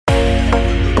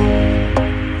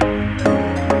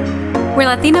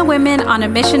Latina women on a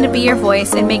mission to be your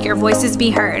voice and make your voices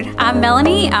be heard. I'm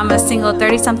Melanie. I'm a single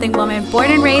 30-something woman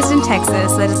born and raised in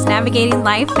Texas that is navigating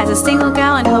life as a single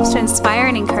gal and hopes to inspire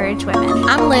and encourage women.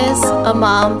 I'm Liz, a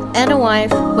mom and a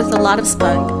wife with a lot of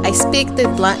spunk. I speak the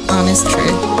blunt, honest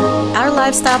truth. Our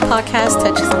lifestyle podcast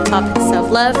touches on topics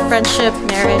of love, friendship,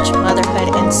 marriage,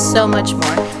 motherhood, and so much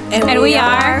more. And we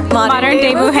are Modern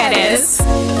Day Mujeres.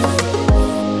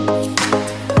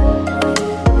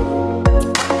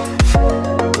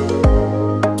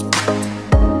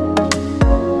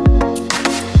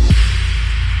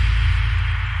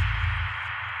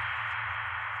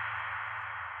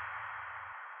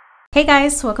 Hey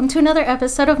guys, welcome to another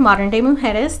episode of Modern Day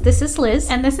Mujeres. This is Liz.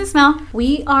 And this is Mel.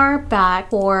 We are back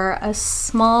for a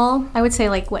small, I would say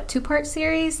two-part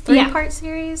series? Three-part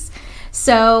series?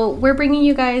 So we're bringing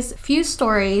you guys a few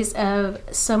stories of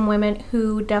some women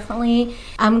who definitely,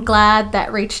 I'm glad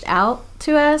that reached out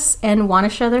to us and want to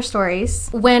share their stories.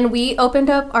 When we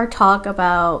opened up our talk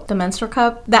about the menstrual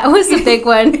cup, that was a big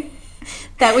one.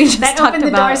 That we just talked about. That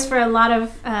opened the doors for a lot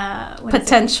of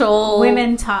potential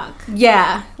women talk.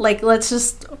 Yeah, like let's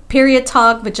just period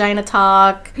talk, vagina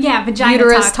talk. Yeah, vagina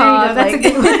uterus talk. There you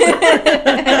go.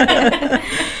 That's a good one.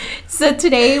 So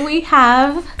today we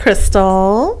have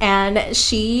Crystal, and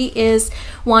she is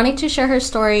wanting to share her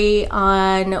story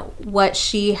on what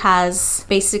she has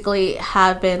basically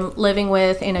have been living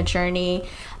with in a journey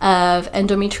of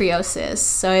endometriosis.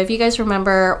 So if you guys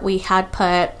remember, we had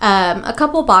put a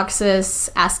couple boxes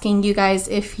asking you guys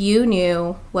if you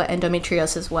knew what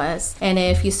endometriosis was. And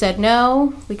if you said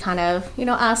no, we kind of,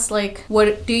 asked like,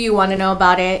 what do you want to know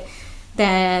about it?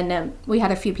 Then we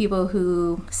had a few people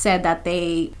who said that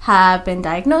they have been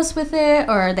diagnosed with it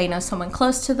or they know someone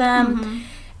close to them. Mm-hmm.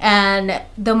 And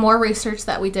the more research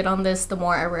that we did on this, the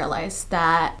more I realized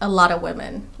that a lot of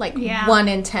women, 1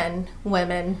 in 10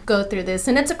 women go through this.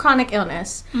 And it's a chronic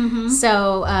illness. Mm-hmm.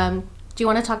 So do you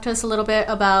want to talk to us a little bit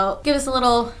about, give us a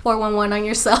little 411 on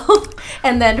yourself?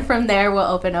 And then from there, we'll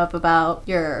open up about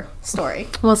your story.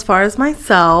 Well, as far as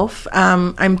myself,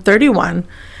 I'm 31.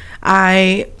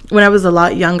 When I was a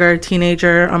lot younger,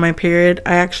 teenager, on my period,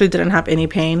 I actually didn't have any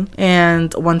pain.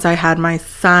 And once I had my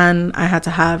son, I had to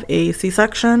have a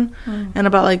C-section. And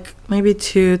about maybe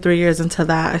 2-3 years into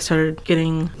that, I started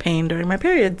getting pain during my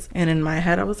periods. And in my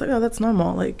head, I was like, oh, that's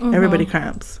normal. Everybody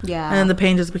cramps. Yeah. And the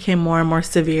pain just became more and more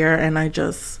severe. And I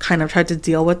just kind of tried to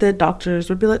deal with it. Doctors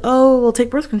would be like, oh, we'll take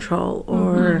birth control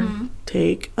or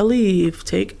take Aleve,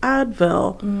 take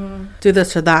Advil, do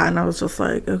this or that. And I was just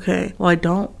like, okay, well, I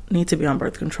don't need to be on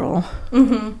birth control.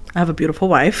 I have a beautiful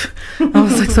wife. I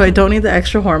was like, so I don't need the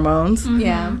extra hormones.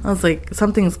 Yeah. I was like,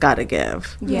 something's got to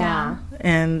give. Yeah.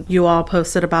 And you all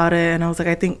posted about it, and I was like,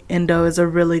 I think endo is a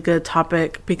really good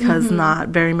topic because not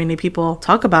very many people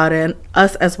talk about it. And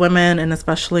us as women, and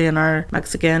especially in our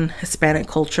Mexican, Hispanic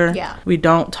culture, we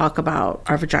don't talk about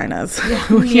our vaginas.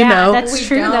 Yeah. you know? That's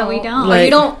true that we don't.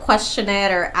 You don't question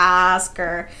it or ask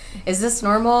or, is this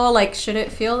normal? Should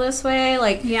it feel this way?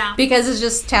 Because it's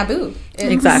just taboo.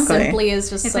 It exactly. simply is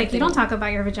just it's you don't talk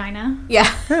about your vagina. Yeah.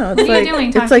 No, it's what are you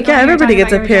doing? It's everybody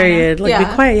gets a period. Be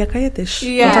quiet, ya cállate. Shh.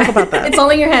 Yeah. Don't talk about that. It's all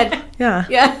in your head. Yeah.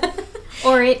 Yeah.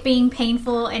 Or it being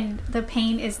painful and the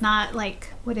pain is not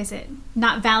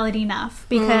not valid enough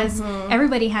because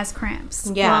everybody has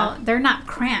cramps. Yeah. Well, they're not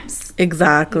cramps.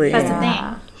 Exactly. That's the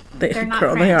thing. They're not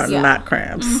cramps. They are not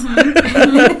cramps.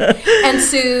 And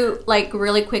to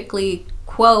really quickly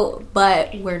quote,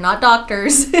 but we're not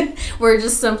doctors. We're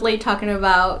just simply talking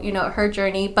about, her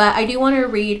journey. But I do want to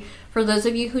read, for those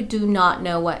of you who do not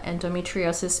know what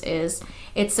endometriosis is,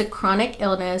 it's a chronic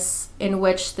illness in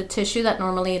which the tissue that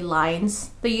normally lines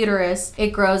the uterus,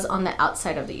 it grows on the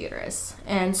outside of the uterus.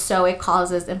 And so it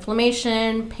causes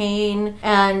inflammation, pain.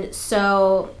 And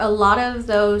so a lot of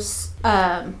those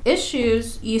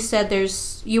issues, you said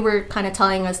you were kind of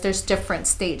telling us there's different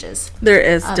stages. There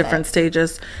is different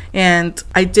stages. And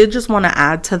I did just want to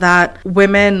add to that,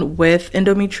 women with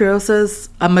endometriosis,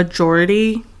 a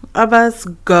majority of us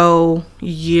go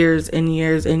years and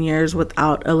years and years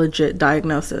without a legit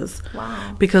diagnosis.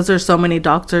 Wow. Because there's so many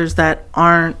doctors that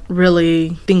aren't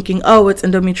really thinking, oh, it's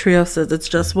endometriosis. It's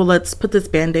just, well, let's put this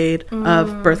Band-Aid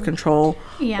of birth control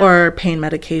or pain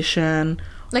medication.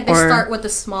 They start with the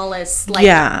smallest,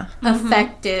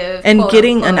 effective. And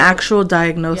getting an actual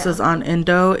diagnosis on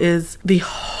endo is the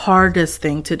hardest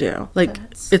thing to do.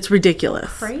 It's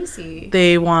ridiculous. Crazy.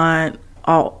 They want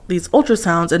all these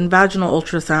ultrasounds and vaginal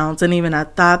ultrasounds, and even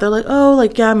at that, they're like, oh,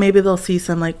 maybe they'll see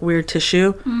some weird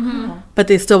tissue, but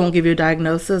they still won't give you a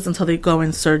diagnosis until they go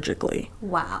in surgically.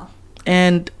 Wow.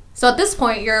 And so at this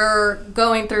point, you're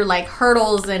going through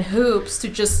hurdles and hoops to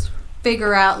just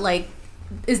figure out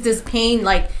is this pain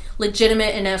like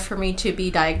legitimate enough for me to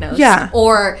be diagnosed? Yeah.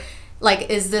 Or like,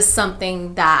 is this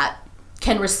something that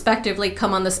can respectively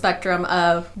come on the spectrum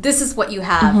of this is what you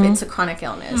have, it's a chronic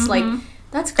illness. Like,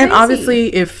 that's crazy. And obviously,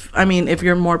 if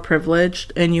you're more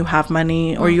privileged and you have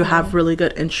money or you have really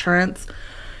good insurance,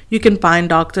 you can find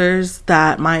doctors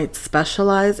that might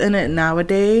specialize in it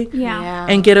nowadays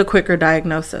and get a quicker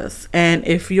diagnosis. And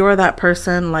if you're that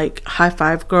person, like, high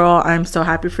five, girl, I'm so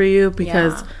happy for you,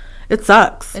 because it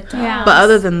sucks. It does. Yeah. But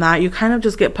other than that, you kind of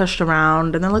just get pushed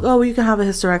around, and they're like, oh, well, you can have a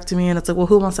hysterectomy. And it's like, well,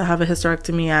 who wants to have a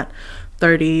hysterectomy at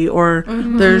 30? Or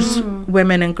there's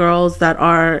women and girls that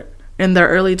are in their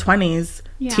early 20s,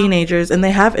 teenagers, and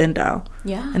they have endo.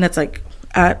 Yeah. And it's like,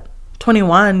 at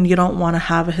 21, you don't want to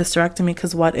have a hysterectomy,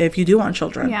 because what if you do want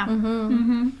children? Yeah.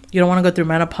 You don't want to go through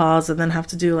menopause and then have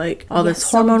to do like all this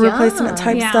so hormone young. replacement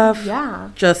type stuff Yeah.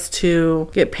 just to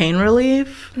get pain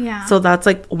relief. Yeah. So that's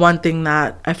like one thing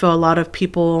that I feel a lot of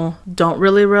people don't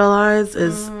really realize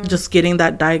is just getting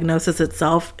that diagnosis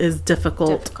itself is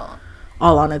difficult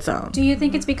all on its own. Do you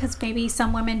think it's because maybe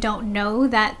some women don't know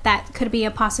that that could be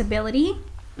a possibility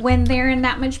when they're in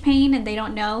that much pain and they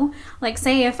don't know? Like,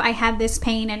 say if I had this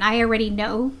pain and I already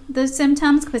know the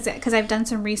symptoms because I've done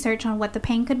some research on what the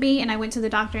pain could be, and I went to the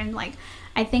doctor and like,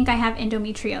 I think I have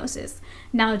endometriosis.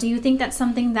 Now, do you think that's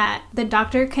something that the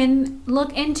doctor can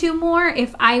look into more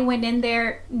if I went in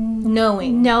there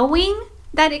knowing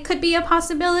that it could be a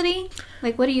possibility?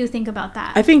 Like, what do you think about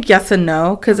that? I think yes and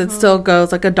no, because it still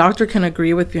goes, like, a doctor can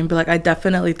agree with you and be like, I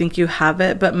definitely think you have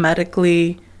it, but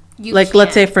medically,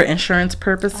 let's say for insurance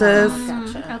purposes,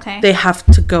 Okay. they have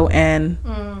to go in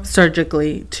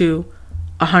surgically to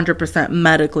 100%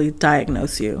 medically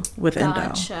diagnose you with endo.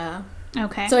 Gotcha.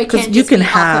 Okay. So it Because can't you just can be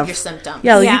off have of your symptoms.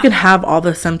 Yeah, like Yeah. you can have all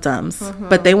the symptoms,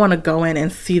 but they want to go in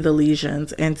and see the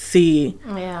lesions and see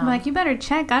I'm like, you better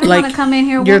check. I don't like want to come in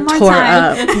here you're one more tore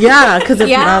time. up. Yeah, because if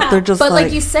not, they're just but like,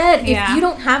 like you said, Yeah. if you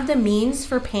don't have the means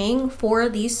for paying for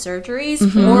these surgeries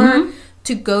Mm-hmm. or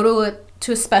to go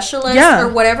to a specialist Yeah. or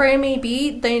whatever it may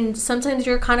be, then sometimes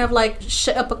you're kind of like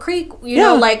shit up a creek, you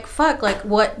know, like fuck, like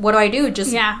what do I do?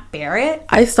 Just bear it?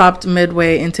 I stopped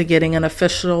midway into getting an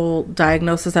official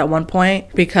diagnosis at one point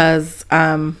because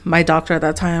my doctor at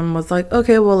that time was like,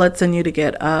 okay, well, let's send you to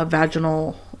get a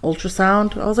vaginal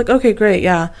ultrasound. I was like, okay, great,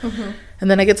 yeah. And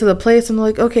then I get to the place and they're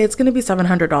like, okay, it's going to be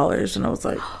 $700. And I was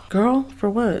like, girl, for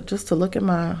what? Just to look at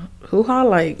my hoo-ha?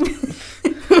 Like,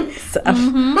 I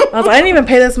was like, I didn't even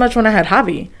pay this much when I had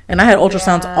Javi. And I had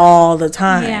ultrasounds all the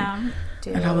time. Yeah.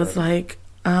 And I was like,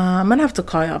 I'm going to have to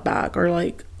call y'all back or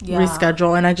like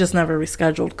reschedule. And I just never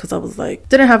rescheduled because I was like,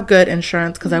 didn't have good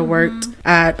insurance because I worked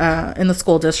at in the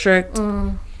school district.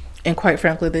 And quite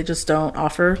frankly, they just don't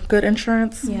offer good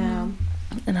insurance. Yeah.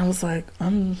 And I was like,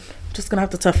 I'm just going to have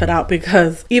to tough it out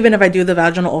because even if I do the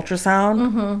vaginal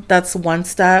ultrasound, that's one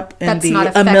step in That's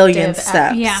not a million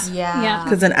effective steps. Yeah.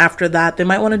 Because then after that, they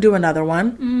might want to do another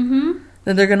one.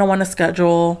 Then they're going to want to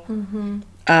schedule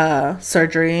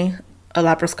surgery, a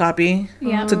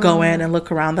laparoscopy to go in and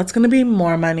look around. That's going to be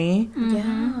more money.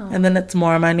 Yeah. And then it's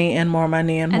more money and more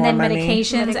money and more then money.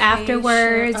 medications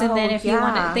afterwards, and then Oh, if you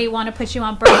want they want to put you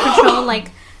on birth control,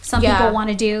 like some people want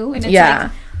to do, and it's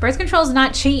like birth control is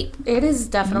not cheap. It is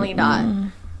definitely not.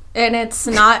 And it's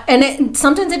not, and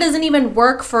sometimes it doesn't even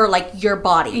work for like your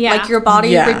body. Yeah. Like your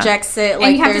body rejects it. Like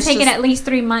And you have to there's take it just- at least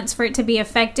 3 months for it to be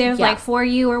effective, like for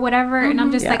you or whatever. And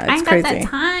I'm just Yeah, like, I it's ain't got crazy. that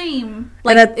time.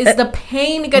 Like, And is the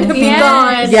pain gonna be Yes.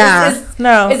 gone? Yeah.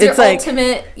 No, is it's your like-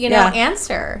 ultimate,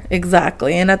 answer.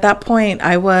 Exactly. And at that point,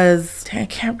 I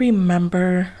can't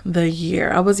remember the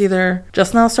year. I was either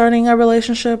just now starting a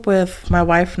relationship with my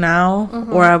wife now,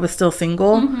 or I was still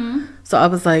single. So I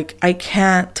was like, I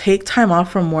can't take time off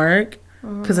from work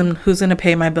because who's going to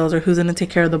pay my bills or who's going to take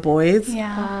care of the boys?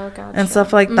 Yeah. Oh, gotcha. And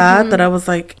stuff like that I was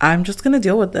like, I'm just going to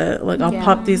deal with it. Like, I'll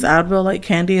pop these Advil like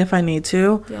candy if I need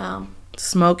to. Yeah.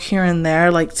 Smoke here and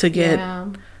there, like, to get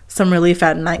some relief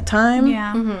at nighttime.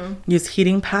 Yeah. Use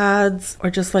heating pads or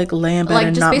just, like, lay in bed Like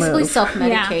and just not basically move.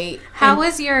 self-medicate. How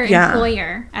was your Yeah.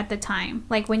 employer at the time?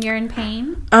 Like when you're in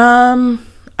pain?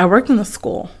 I worked in the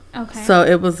school. Okay. So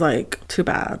it was, like, too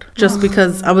bad. Just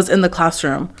because I was in the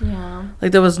classroom. Yeah.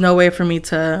 Like, there was no way for me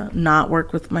to not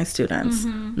work with my students,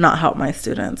 not help my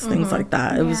students, things like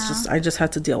that. It was just, I just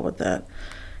had to deal with it.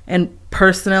 And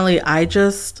personally, I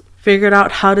just figured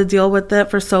out how to deal with it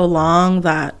for so long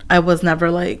that I was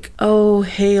never like, oh,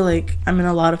 hey, like, I'm in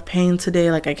a lot of pain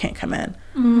today. Like, I can't come in.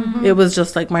 It was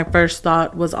just, like, my first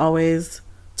thought was always,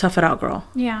 tough it out, girl.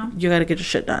 Yeah. You got to get your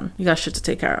shit done. You got shit to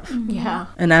take care of. Yeah.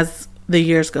 And as the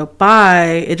years go by,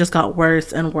 it just got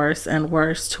worse and worse and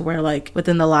worse to where like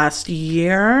within the last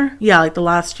year,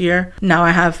 now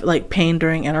I have like pain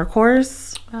during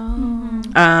intercourse.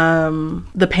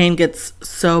 The pain gets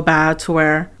so bad to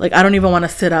where like I don't even want to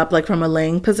sit up like from a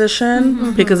laying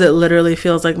position because it literally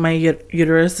feels like my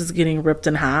uterus is getting ripped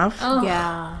in half.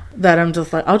 Yeah. That I'm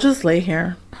just like, I'll just lay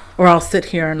here or I'll sit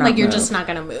here and not like you're move. just not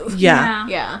gonna move.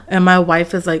 Yeah. And my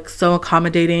wife is like so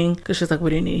accommodating because she's like, what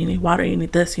do you need? You need water, you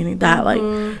need this, you need that. Like,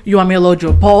 you want me to load you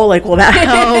a bowl? Like, will that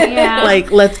help?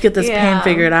 Like, let's get this pain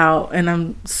figured out. And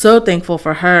I'm so thankful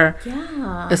for her,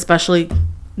 especially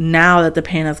now that the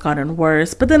pain has gotten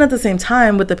worse. But then at the same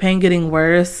time, with the pain getting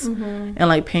worse and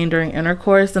like pain during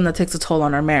intercourse, then that takes a toll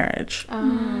on our marriage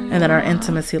and then our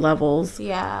intimacy levels.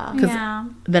 Because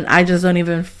then I just don't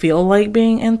even feel like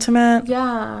being intimate.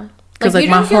 Because like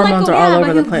my hormones are all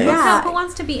over the place. Who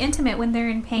wants to be intimate when they're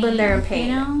in pain? You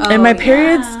know? And my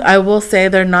periods, I will say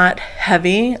they're not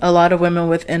heavy. A lot of women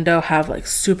with endo have like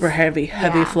super heavy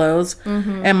flows.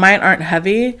 And mine aren't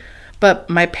heavy. But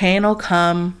my pain will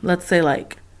come, let's say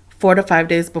like 4 to 5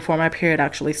 days before my period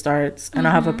actually starts. And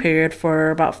I'll have a period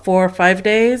for about 4 or 5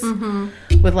 days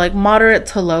with like moderate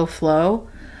to low flow.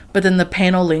 But then the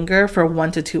pain will linger for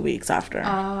 1 to 2 weeks after.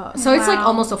 So it's like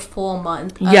almost a full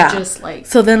month of just like...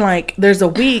 So then like there's a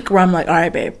week where I'm like, all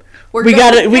right, babe. We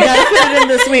gotta fit it in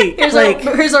this week.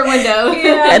 Here's our window.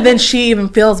 And then she even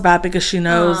feels bad because she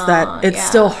knows that it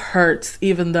still hurts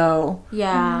even though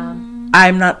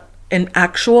I'm not in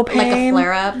actual pain. Like a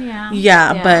flare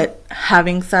up. But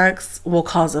having sex will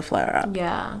cause a flare up.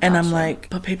 And I'm like,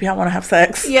 but baby, I want to have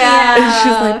sex. And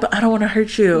she's like, but I don't want to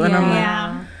hurt you. And I'm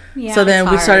like, so then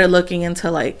we started looking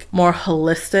into like more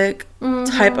holistic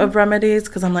type of remedies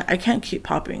because I'm like, I can't keep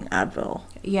popping Advil.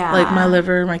 Like my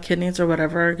liver, my kidneys or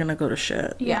whatever are gonna go to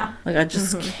shit. Like I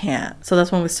just can't. So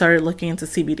that's when we started looking into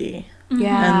CBD.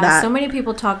 And so many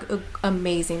people talk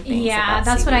amazing things about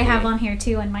that's CBD. what I have on here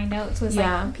too in my notes was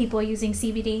like people using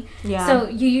CBD. So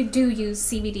you do use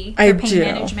CBD for pain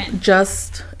management.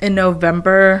 Just in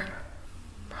November,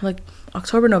 like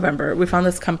October, November, we found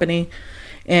this company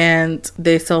and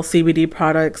they sell CBD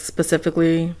products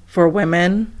specifically for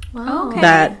women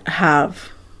that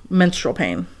have menstrual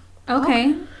pain.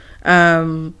 They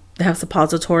have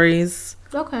suppositories.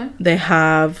 They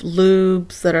have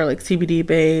lubes that are like CBD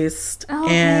based.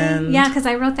 And because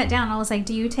I wrote that down. I was like,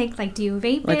 do you vape like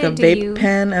it? a vape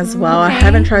pen as well? I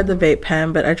haven't tried the vape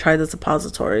pen, but I tried the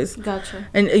suppositories.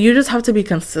 And you just have to be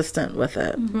consistent with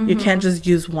it. You can't just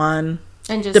use one.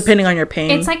 And just depending on your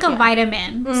pain. It's like a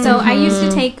vitamin. So I used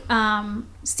to take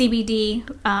CBD,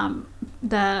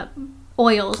 the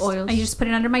oils. I just put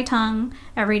it under my tongue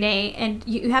every day, and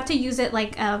you have to use it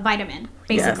like a vitamin,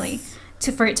 basically,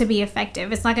 for it to be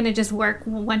effective. It's not going to just work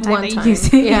one time that you use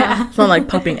it. It's not like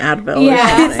popping Advil.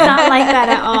 It's not like that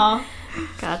at all.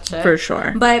 Gotcha. For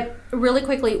sure. But really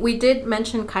quickly, we did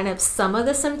mention kind of some of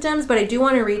the symptoms, but I do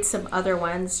want to read some other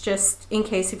ones just in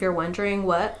case if you're wondering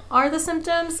what are the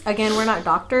symptoms. Again, we're not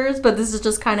doctors, but this is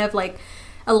just kind of like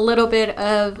a little bit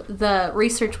of the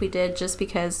research we did just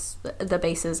because the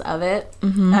basis of it.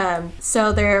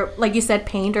 So they're, like you said,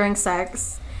 pain during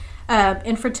sex,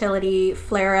 infertility,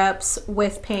 flare-ups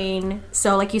with pain.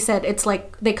 So like you said, it's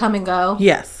like they come and go.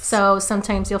 So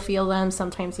sometimes you'll feel them,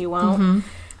 sometimes you won't.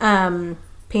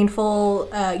 Painful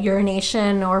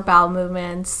urination or bowel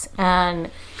movements, and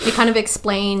you kind of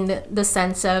explained the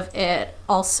sense of it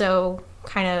also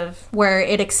kind of where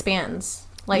it expands,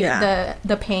 like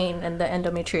the pain and the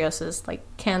endometriosis like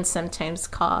can sometimes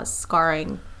cause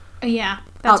scarring that's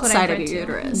outside of your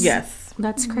uterus.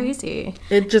 That's crazy.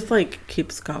 It just like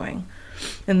keeps going.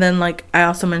 And then like I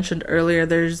also mentioned earlier,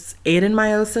 there's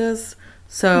adenomyosis,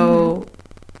 so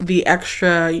the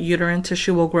extra uterine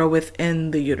tissue will grow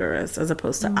within the uterus as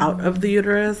opposed to out of the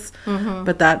uterus.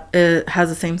 But that it has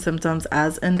the same symptoms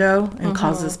as endo and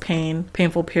causes pain,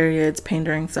 painful periods, pain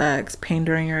during sex, pain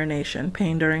during urination,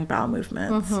 pain during bowel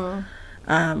movements.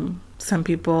 Some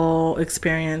people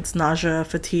experience nausea,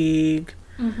 fatigue,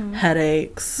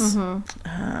 headaches.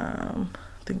 I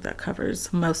think that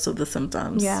covers most of the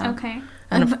symptoms.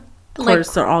 And of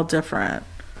course, they're all different.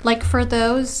 Like for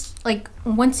those, like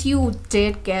once you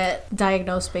did get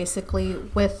diagnosed basically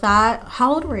with that,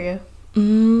 how old were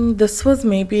you? This was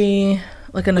maybe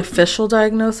like an official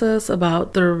diagnosis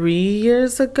about 3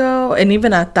 years ago. And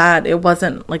even at that, it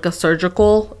wasn't like a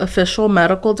surgical, official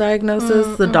medical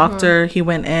diagnosis. The doctor, he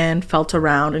went in, felt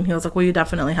around, and he was like, well, you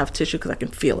definitely have tissue because I can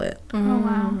feel it. Oh,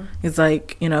 wow. He's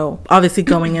like, you know, obviously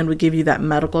going in would give you that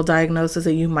medical diagnosis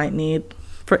that you might need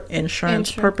for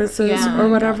insurance purposes or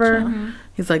whatever.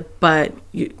 He's like, but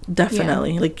you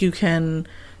definitely, like you can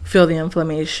feel the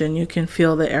inflammation. You can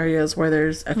feel the areas where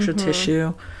there's extra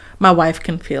tissue. My wife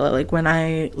can feel it. Like when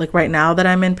like right now that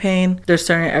I'm in pain, there's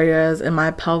certain areas in my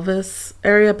pelvic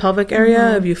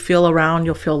area. If you feel around,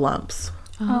 you'll feel lumps.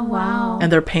 Oh, wow.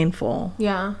 And they're painful.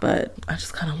 Yeah. But I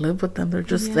just kind of live with them. They're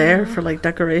just there for like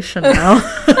decoration now.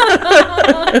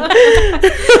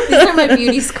 These are my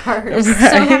beauty scars. So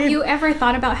have you ever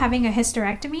thought about having a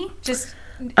hysterectomy?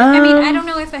 I mean, I don't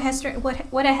know if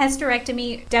would a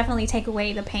hysterectomy definitely take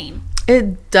away the pain?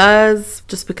 It does,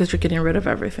 just because you're getting rid of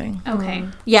everything. Okay.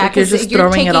 Yeah, like you're because just you're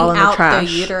throwing taking it all in the out trash.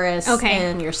 the uterus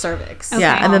and your cervix. Okay.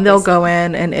 Yeah, and then they'll go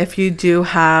in, and if you do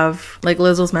have, like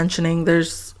Liz was mentioning,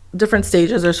 there's different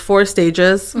stages. There's 4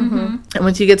 stages, and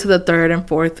once you get to the 3rd and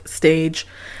 4th stage,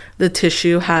 the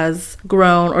tissue has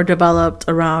grown or developed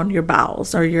around your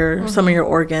bowels or some of your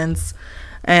organs.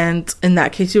 And in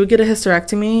that case, you would get a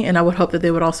hysterectomy, and I would hope that they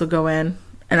would also go in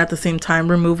and at the same time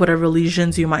remove whatever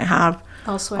lesions you might have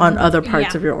elsewhere on other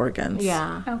parts of your organs.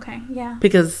 Yeah. Okay. Yeah.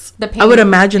 Because The pain I would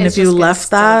imagine is if you just gonna left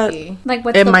still that, be- Like,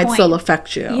 what's it the might point? still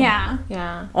affect you. Yeah.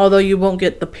 Yeah. Although you won't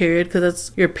get the period, because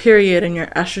it's your period and your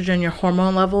estrogen, your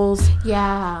hormone levels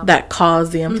Yeah. that cause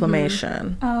the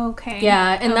inflammation. Okay.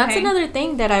 Yeah, and that's Okay. another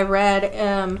thing that I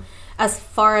read as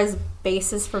far as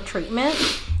basis for treatment.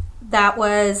 That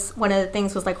was one of the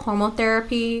things was like hormone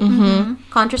therapy,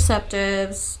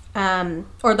 contraceptives,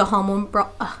 or the hormone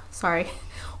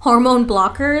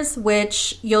blockers,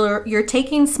 which you're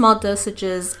taking small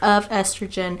dosages of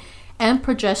estrogen and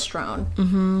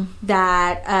progesterone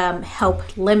that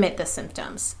help limit the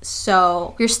symptoms.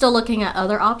 So you're still looking at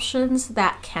other options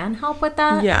that can help with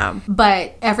that. Yeah.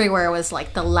 But everywhere was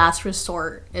like the last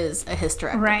resort is a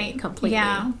hysterectomy. Right. Completely.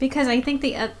 Yeah. Because I think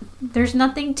there's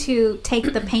nothing to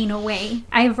take the pain away.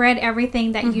 I've read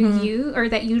everything that you use or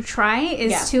that you try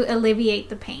is to alleviate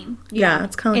the pain. Yeah,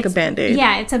 it's kind of like a Band-Aid.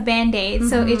 Yeah, it's a Band-Aid.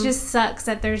 So it just sucks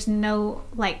that there's no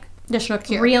like Additional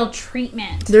cure. real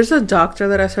treatment. There's a doctor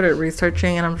that I started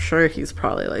researching, and I'm sure he's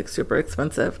probably like super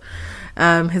expensive.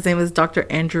 His name is Dr.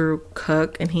 Andrew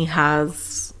Cook, and he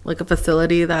has like a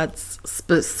facility that's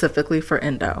specifically for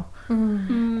endo.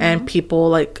 And people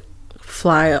like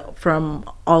fly from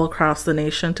all across the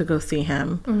nation to go see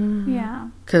him. Yeah.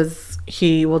 Because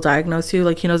he will diagnose you,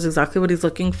 like he knows exactly what he's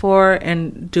looking for,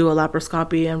 and do a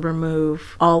laparoscopy and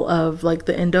remove all of like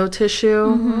the endo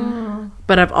tissue.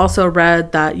 But I've also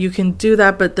read that you can do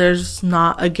that, but there's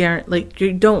not a guarantee, like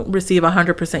you don't receive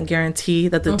 100% guarantee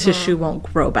that the tissue won't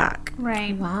grow back,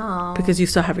 Right. Wow. because you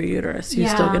still have your uterus, you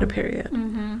still Yeah. get a period.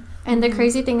 And the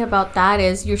crazy thing about that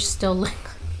is you're still like,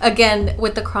 again,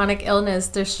 with the chronic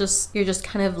illness, you're just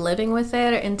kind of living with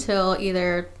it until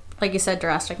either, like you said,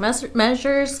 drastic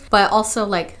measures, but also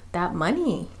like that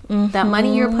money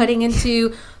you're putting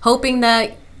into hoping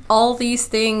that all these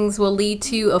things will lead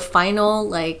to a final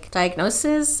like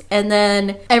diagnosis. And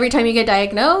then every time you get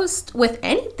diagnosed with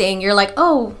anything, you're like,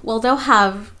 oh, well, they'll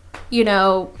have,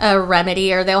 a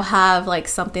remedy, or they'll have like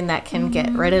something that can get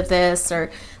rid of this,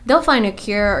 or they'll find a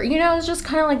cure. It's just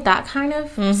kind of like that kind of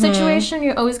situation.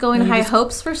 You're always going high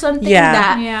hopes for something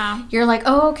that Yeah. you're like,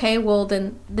 oh, okay, well,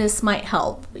 then this might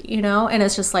help, and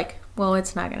it's just like, well,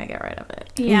 it's not going to get rid of it.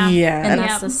 Yeah. Yeah. And And,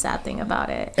 that's the sad thing about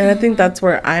it. and I think that's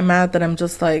where I'm at, that I'm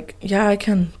just like, yeah, I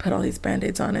can put all these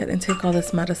Band-Aids on it and take all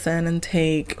this medicine and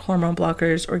take hormone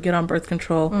blockers or get on birth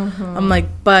control. I'm like,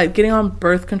 but getting on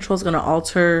birth control is going to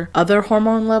alter other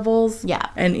hormone levels. Yeah.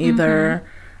 And either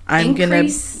I'm going to,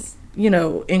 Increase.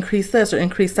 increase this or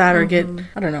increase that, or get,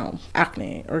 I don't know,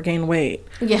 acne or gain weight.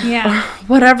 Yeah. Yeah.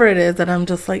 Whatever it is, that I'm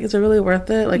just like, is it really worth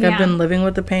it? Like, I've Yeah. been living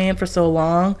with the pain for so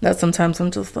long that sometimes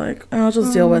I'm just like, oh, I'll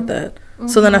just deal with it.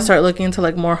 So then I start looking into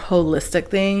like more holistic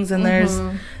things, and there's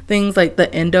things like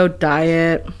the endo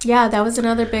diet. Yeah, that was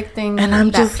another big thing. And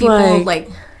I'm that just people like-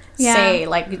 Yeah. say,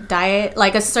 like diet,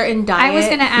 like a certain diet. I was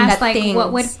gonna ask that like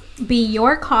what would things- be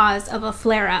your cause of a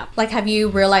flare up? like, have you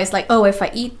realized like, oh, if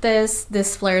I eat this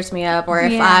flares me up, or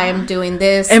if Yeah. I'm doing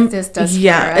this, And this does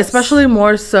yeah, flare ups. especially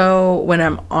more so when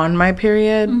I'm on my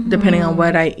period, depending on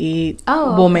what I eat,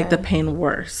 Oh, will make okay. the pain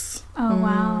worse. Oh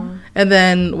wow. And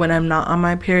then when I'm not on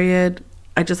my period,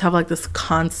 I just have like this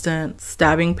constant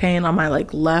stabbing pain on my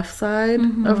like left side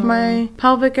of my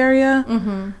pelvic area.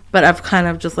 But I've kind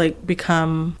of just like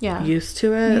become Yeah. used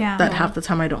to it, Yeah. that half the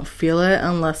time I don't feel it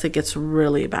unless it gets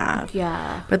really bad.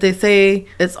 Yeah. But they say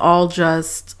it's all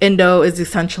just, endo is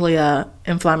essentially a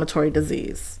inflammatory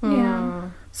disease. Yeah.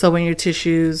 So when your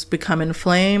tissues become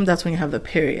inflamed, that's when you have the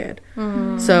period.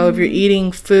 So if you're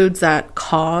eating foods that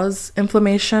cause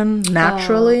inflammation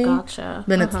naturally, Oh, gotcha.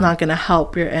 then it's not going to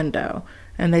help your endo.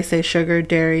 And they say sugar,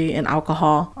 dairy, and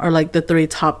alcohol are like the 3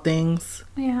 top things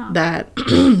that,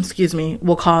 excuse me,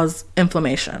 will cause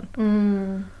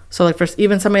inflammation. So like for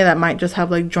even somebody that might just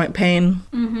have like joint pain,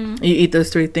 you eat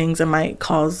those 3 things, it might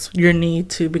cause your knee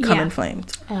to become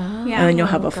inflamed. And then you'll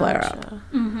have a flare up.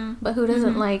 But who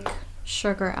doesn't like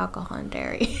sugar, alcohol, and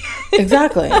dairy?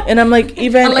 Exactly. And I'm like,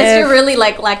 even unless you're really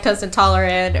like lactose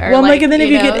intolerant, or well, like, and then if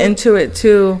you get into it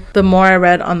too, the more I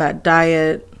read on that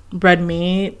diet, red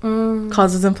meat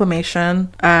causes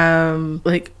inflammation.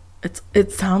 Like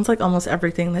it sounds like almost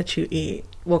everything that you eat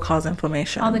will cause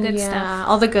inflammation. All the good stuff.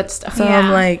 All the good stuff. So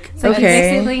I'm like, so okay.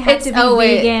 you basically have to be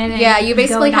vegan. And you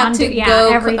basically have to go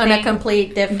everything. On a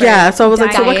complete different. Yeah, so I was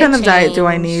like, so what kind of diet change do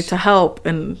I need to help?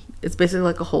 And it's basically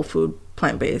like a whole food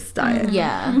plant-based diet.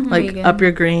 Like vegan. up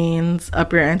your greens,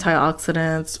 up your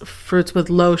antioxidants, fruits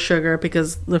with low sugar,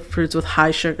 because the fruits with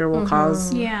high sugar will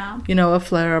cause you know, a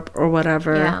flare up or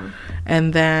whatever.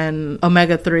 And then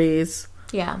omega-3s.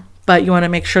 But you want to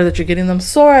make sure that you're getting them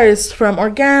sourced from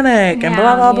organic and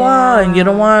blah blah blah, and you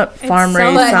don't want farm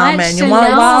raised salmon. You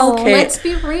want wild cake. Let's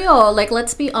be real. Like,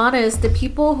 let's be honest. The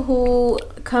people who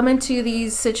come into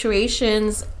these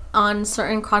situations on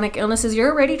certain chronic illnesses,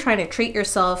 you're already trying to treat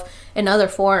yourself in other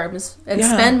forms and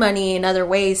spend money in other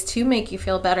ways to make you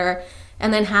feel better,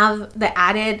 and then have the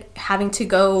added having to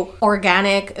go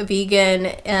organic, vegan,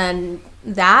 and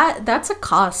that's a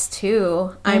cost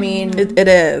too. I mean, it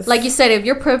is. Like you said, if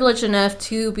you're privileged enough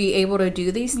to be able to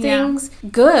do these things,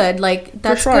 good. Like,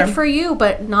 that's good for you,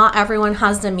 but not everyone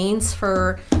has the means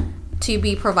to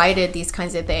be provided these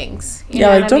kinds of things. You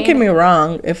know like, don't get me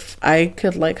wrong. If I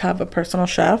could like have a personal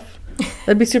chef,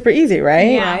 that'd be super easy,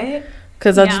 right? Right?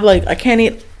 Because I'll just be like, I can't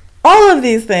eat all of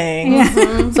these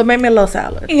things, so make me a little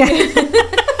salad.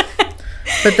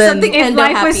 But then if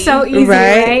life was so easy,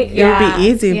 right? It would be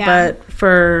easy, but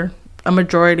for a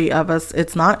majority of us,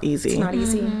 it's not easy. It's not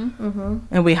easy.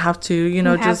 And we have to, you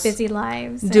know, just busy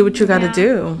lives, do what you got to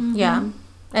do.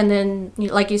 And then,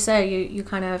 like you said, you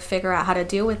kind of figure out how to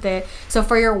deal with it. So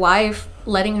for your wife,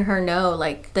 letting her know,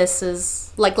 like, this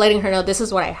is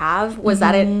what I have, was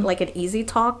that like an easy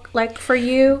talk, like, for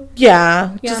you?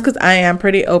 Yeah. Just because I am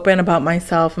pretty open about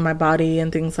myself and my body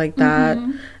and things like that.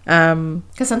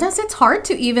 Because sometimes it's hard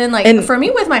to even, like, for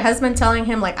me with my husband, telling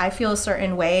him, like, I feel a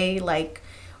certain way, like,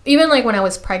 even like when I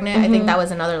was pregnant, I think that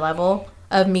was another level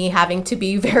of me having to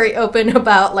be very open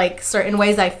about, like, certain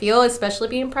ways I feel, especially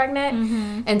being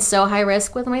pregnant and so high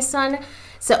risk with my son.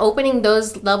 So opening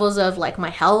those levels of, like, my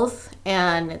health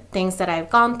and things that I've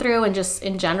gone through and just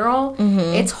in general,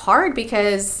 it's hard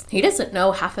because he doesn't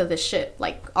know half of the shit,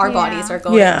 like, our bodies are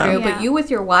going through. But you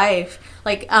with your wife,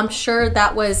 like, I'm sure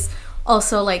that was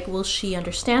also, like, will she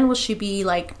understand? Will she be,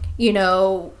 like, you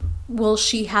know, will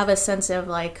she have a sense of,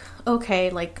 like,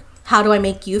 okay, like, how do I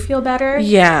make you feel better?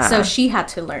 Yeah. So she had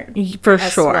to learn. For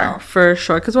sure.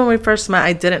 Because when we first met,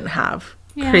 I didn't have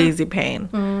crazy pain.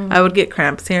 I would get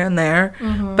cramps here and there,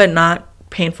 but not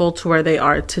painful to where they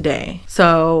are today.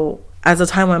 So as the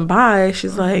time went by,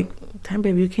 she's like, damn,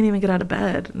 baby, you can't even get out of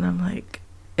bed. And I'm like,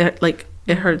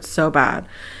 it hurts so bad.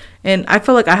 And I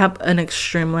feel like I have an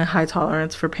extremely high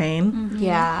tolerance for pain.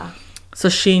 Yeah. So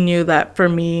she knew that for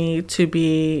me to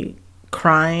be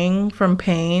crying from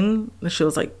pain, she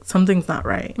was like, something's not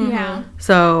right.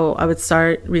 So I would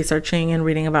start researching and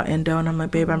reading about endo, and I'm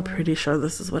like, babe, I'm pretty sure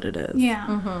this is what it is.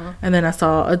 And then I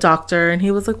saw a doctor, and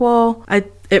he was like, well,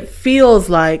 it feels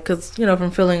like, because, you know,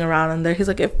 from feeling around in there, he's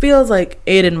like, it feels like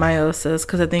adenomyosis,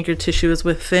 because I think your tissue is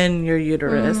within your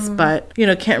uterus, but, you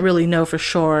know, can't really know for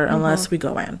sure unless we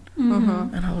go in.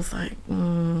 And I was like,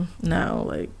 no,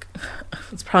 like,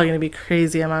 it's probably gonna be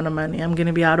crazy amount of money. I'm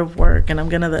gonna be out of work, and I'm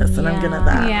gonna this, and I'm gonna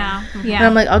that. And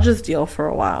I'm like, I'll just deal for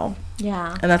a while.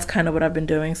 And that's kind of what I've been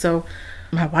doing. So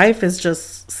my wife is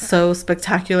just so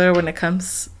spectacular when it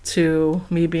comes to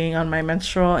me being on my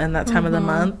menstrual and that time of the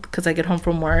month, because I get home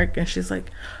from work and she's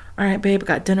like, all right, babe, I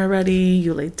got dinner ready,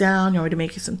 you lay down, you want me to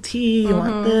make you some tea, you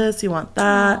want this, you want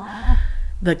that. Aww.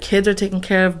 The kids are taken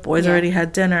care of, boys already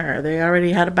had dinner, they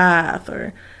already had a bath,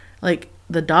 or like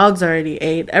the dogs already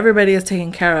ate, everybody is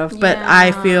taken care of. But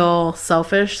I feel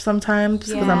selfish sometimes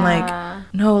because I'm like,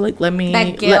 no, like, let me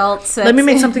let me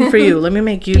make something for you, let me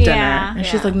make you dinner. And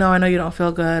she's like, no, I know you don't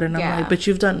feel good. And I'm like, but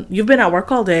you've been at work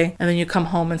all day, and then you come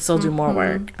home and still do more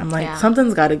work. I'm like,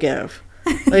 something's got to give.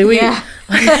 Like we, Yeah.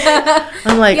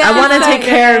 I'm like, Yeah, I want to so take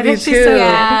care of you She's too. so good.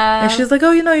 Yeah. And she's like,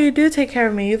 oh, you do take care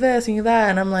of me, you this and you that.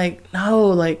 And I'm like, no,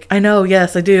 like, I know,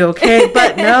 yes, I do, okay,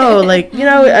 but no, like,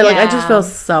 I just Yeah. feel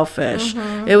selfish.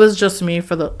 It was just me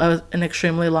for an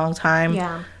extremely long time.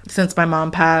 Yeah. Since my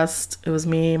mom passed, it was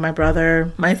me, my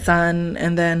brother, my son,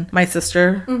 and then my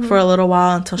sister for a little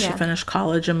while until she Yeah. finished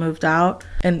college and moved out.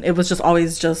 And it was just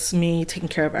always just me taking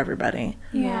care of everybody.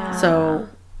 Yeah. So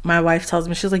my wife tells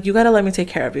me, she's like, you got to let me take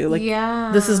care of you. Like,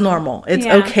 Yeah. this is normal. It's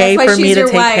Yeah. okay That's why for me she's to your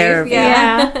take care wife. of you.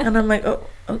 Yeah. And I'm like,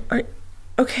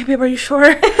 okay, babe, are you sure?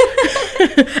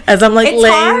 As I'm like It's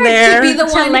laying hard there. to be the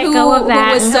one let who, go of that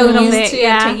who was a so little used bit, to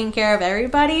yeah. taking care of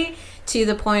everybody to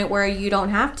the point where you don't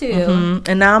have to.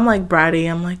 And now I'm like bratty.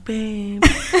 I'm like, babe.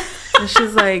 And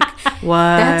she's like,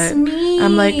 what? That's me.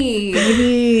 I'm like,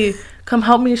 baby, come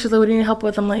help me. She's like, what do you need help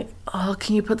with? I'm like, oh,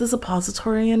 can you put the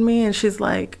suppository in me? And she's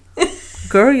like,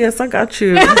 girl, yes, I got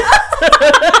you. That's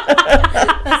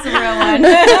the real one.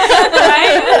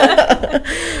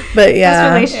 But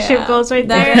yeah. Relationship goals right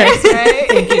there. That's right.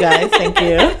 Thank you guys. Thank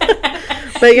you.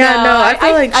 But yeah, no, I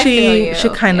feel like I feel she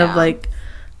you. kind of Yeah. like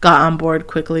got on board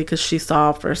quickly because she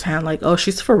saw firsthand, like, oh,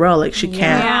 she's for real. Like, she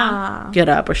can't Yeah. get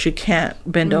up or she can't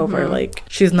bend over. Like,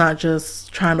 she's not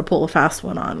just trying to pull a fast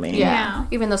one on me. Yeah. Yeah.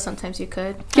 Even though sometimes you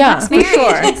could. Yeah, for Marriage.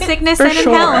 sure. It's sickness For and in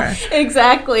sure. health.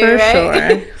 Exactly, For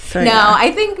right? sure. So, No, yeah.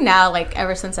 I think now, like,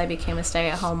 ever since I became a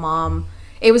stay-at-home mom,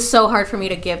 it was so hard for me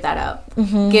to give that up.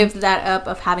 Give that up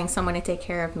of having someone to take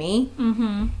care of me.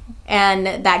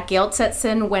 And that guilt sets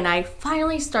in when I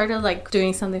finally started, like,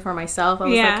 doing something for myself. I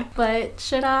was Yeah. like, but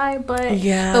should I? But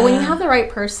Yeah. But when you have the right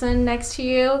person next to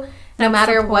you, no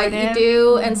matter what you supportive.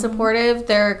 do and supportive,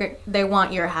 they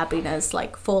want your happiness,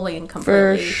 like, fully and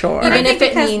completely. sure. Even I think if it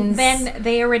because means... then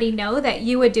they already know that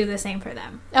you would do the same for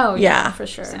them. Oh, Yeah. yeah, for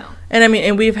sure. So And I mean,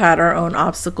 and we've had our own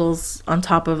obstacles on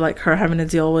top of like her having to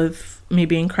deal with me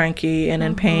being cranky and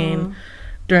in pain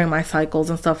during my cycles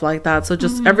and stuff like that. So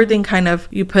just everything kind of,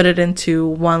 you put it into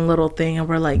one little thing and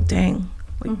we're like, dang,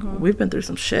 like we've been through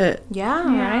some shit. Yeah,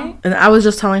 Yeah. right? And I was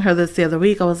just telling her this the other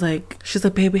week. I was like, she's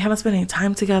like, babe, we haven't spent any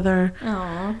time together.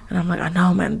 Oh. And I'm like, I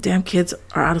know, man, damn kids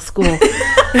are out of school.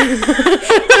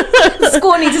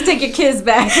 School needs to take your kids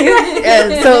back.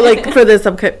 And so like for this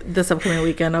upcoming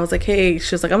weekend, I was like, hey,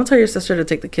 she was like, I'm gonna tell your sister to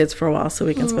take the kids for a while so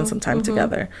we can spend some time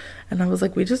together. And I was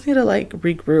like, we just need to like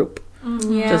regroup.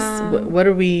 Yeah. Just what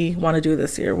do we want to do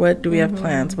this year? What do we have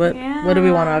plans? What do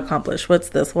we want to accomplish? What's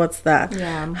this? What's that?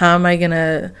 Yeah. How am I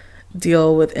gonna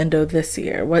deal with endo this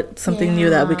year? What something new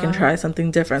that we can try, something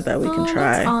different that we can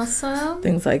try. That's awesome.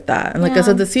 Things like that. And like I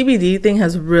said, the CBD thing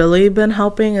has really been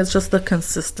helping. It's just the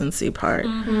consistency part.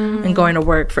 And going to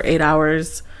work for 8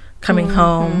 hours, coming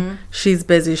home, she's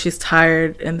busy, she's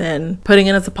tired, and then putting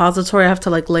in a suppository, I have to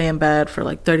like lay in bed for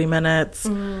like 30 minutes.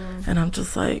 And I'm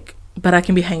just like, but I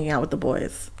can be hanging out with the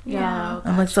boys. Yeah.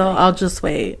 I'm like, so I'll just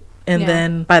wait. And Yeah.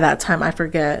 then by that time I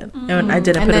forget. And I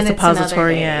didn't And put a then it's another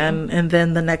suppository day. in. And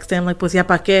then the next day I'm like, pues ya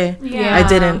pa qué?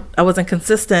 Yeah. I wasn't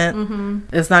consistent.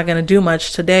 It's not going to do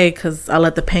much today because I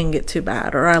let the pain get too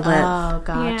bad or I let Oh,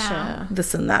 gotcha. Yeah.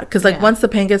 this and that. Because like Yeah. once the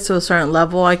pain gets to a certain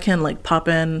level, I can like pop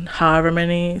in however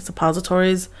many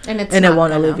suppositories And it's and it not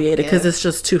won't gonna alleviate it because give. it's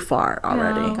just too far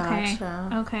already. Oh, okay. Gotcha.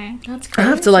 Okay. That's I crazy.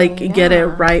 have to like get it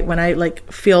yeah. right when I like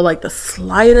feel like the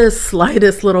slightest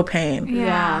little pain.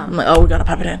 Yeah. I'm like, oh, we gotta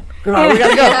pop it in. Come on, we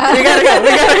gotta go. We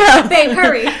gotta go. Babe,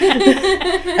 hurry.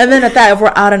 And then at that, if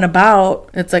we're out and about,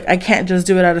 it's like I can't just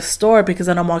do it at a store because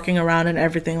then I'm walking around and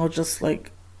everything will just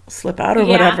like slip out or Yeah,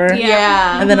 whatever. yeah.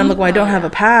 Yeah. And then I'm like, well, I don't have a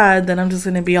pad. Then I'm just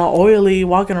gonna be all oily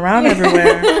walking around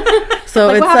everywhere. So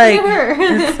Like, it's what like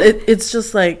happened to her? it's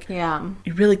just like Yeah.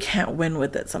 you really can't win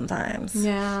with it sometimes.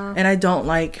 Yeah. And I don't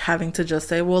like having to just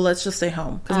say, well, let's just stay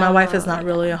home because my wife is not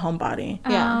really a homebody.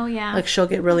 Yeah. Oh, yeah. Like she'll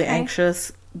get really Okay.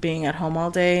 anxious being at home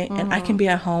all day, and I can be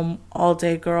at home all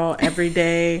day, girl, every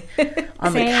day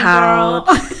on the Same, couch,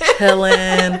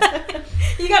 chilling.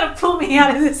 You gotta pull me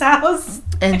out of this house.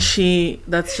 And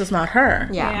that's just not her.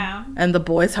 Yeah. And the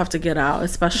boys have to get out,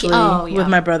 especially Oh, yeah. with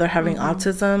my brother having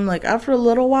autism. Like after a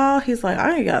little while, he's like,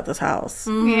 I ain't got this house.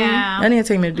 Yeah. I need to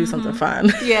take me to do something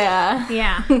fun. Yeah.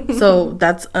 Yeah. So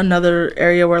that's another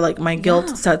area where like my guilt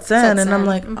sets in, Sets and I'm in.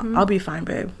 like, I'll be fine,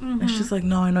 babe. And she's like,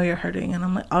 no, I know you're hurting, and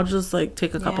I'm like, I'll just like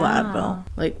take a couple of Yeah. Advil.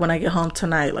 Like when I get home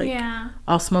tonight, like Yeah.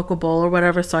 I'll smoke a bowl or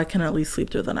whatever, so I can at least sleep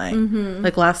through the night.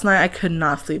 Like last night, I could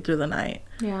not sleep through the night.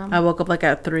 Yeah. I woke up like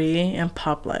at 3 and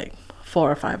popped like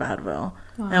 4 or 5 Advil,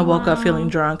 and woke up feeling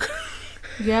drunk.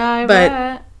 Yeah, I But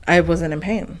bet. I wasn't in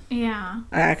pain. Yeah.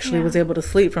 I actually Yeah. was able to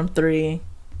sleep from 3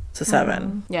 to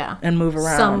 7 Yeah. and move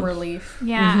around. Some relief.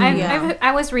 Yeah, Yeah.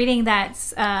 I was reading that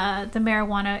the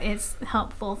marijuana is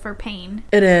helpful for pain.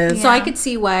 It is. So I Yeah. could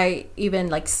see why even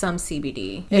like some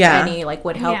CBD, if Yeah. any, like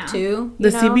would help Yeah. too. The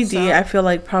you know? CBD, So- I feel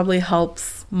like probably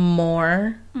helps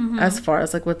more Mm-hmm. as far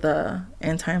as like with the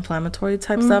anti-inflammatory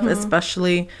type stuff,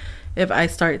 especially if I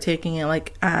start taking it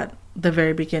like at the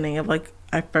very beginning of like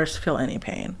I first feel any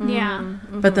pain. Yeah.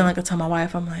 But then like I tell my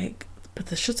wife, I'm like, but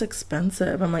this shit's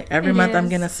expensive. I'm like, every It month I'm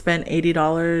is. gonna spend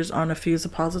 $80 on a few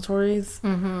suppositories.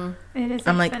 It is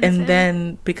I'm like, expensive. and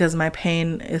then because my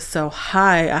pain is so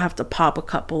high, I have to pop a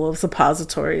couple of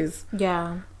suppositories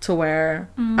Yeah. to where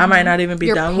I might not even be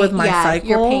Your done pain- with my yeah, your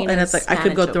cycle. pain And it's is like I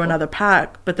could go through manageable. another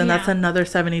pack, but then that's Yeah. another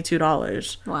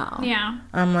 $72. Wow. Yeah.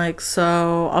 I'm like,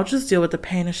 so I'll just deal with the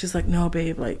pain. And she's like, no,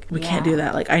 babe, like we can't do Yeah.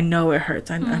 that. Like I know it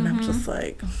hurts. And I'm just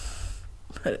like,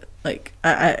 but like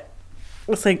I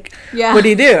it's like, Yeah. what do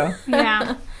you do?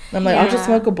 Yeah. I'm like, I'll just Yeah.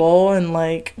 smoke a bowl and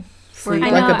like sleep I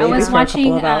like know. a I baby was for a couple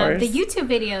watching of hours. the YouTube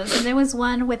videos, and there was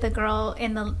one with a girl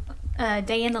in the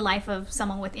day in the life of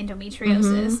someone with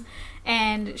endometriosis,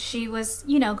 and she was,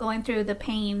 going through the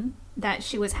pain that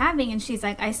she was having, and she's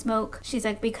like, I smoke. She's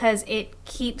like, because it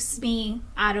keeps me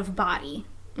out of body.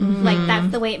 Like that's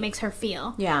the way it makes her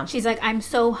feel. Yeah. She's like, I'm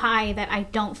so high that I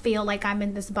don't feel like I'm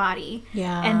in this body.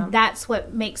 Yeah. And that's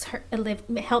what makes her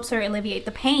helps her alleviate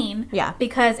the pain. Yeah.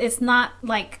 Because it's not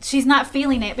like she's not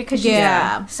feeling it because she's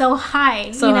Yeah. so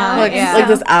high. So high, like, yeah. like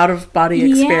this out of body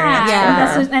experience.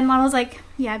 Yeah. for her. And Mom was like,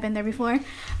 yeah, I've been there before.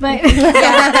 But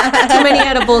Yeah. Too many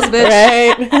edibles, bitch.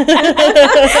 Right?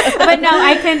 but no,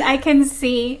 I can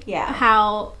see Yeah.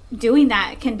 how doing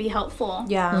that can be helpful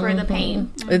Yeah. for the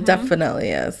pain. It definitely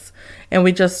is. And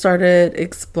we just started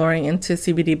exploring into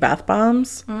CBD bath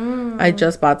bombs. I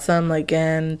just bought some like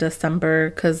in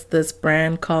December because this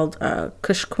brand called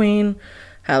Kush Queen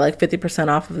had like 50%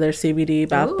 off of their CBD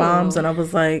bath Ooh. bombs. And I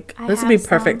was like, I this would be have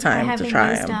perfect some. I time to haven't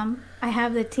try used them. I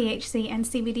have the THC and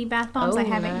CBD bath bombs. I Oh,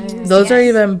 haven't nice. used. Those are yet.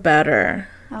 even better.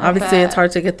 Obviously, bet. it's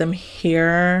hard to get them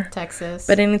here. Texas.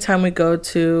 But anytime we go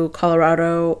to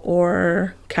Colorado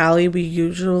or Cali, we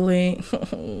usually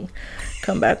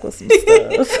come back with some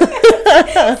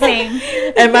stuff. Same.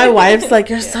 And my wife's like,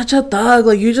 you're such a thug.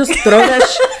 Like, you just throw that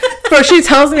But she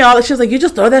tells me all that. She's like, you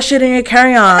just throw that shit in your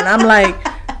carry-on. I'm like,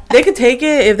 they could take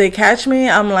it if they catch me.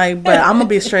 I'm like, but I'm going to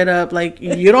be straight up. Like,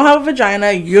 you don't have a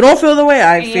vagina. You don't feel the way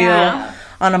I feel Yeah.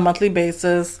 on a monthly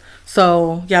basis.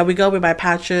 So, yeah, we buy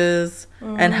patches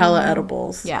and hella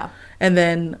edibles. Yeah. And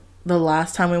then the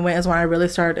last time we went is when I really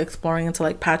started exploring into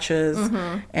like patches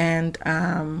and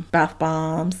bath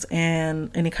bombs and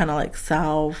any kind of like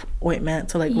salve ointment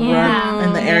to like Yeah. rub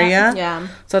in the area. Yeah.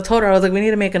 So I told her, I was like, we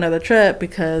need to make another trip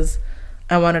because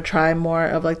I want to try more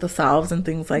of like the salves and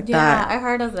things like Yeah, that. I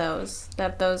heard of those.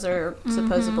 That those are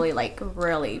supposedly like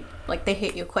really like they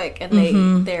hit you quick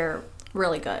and they're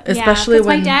really good. Especially yeah, 'cause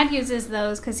when my dad uses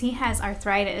those because he has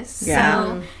arthritis. Yeah.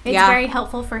 So it's Yeah. very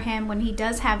helpful for him when he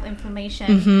does have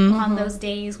inflammation on those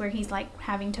days where he's like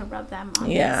having to rub them on.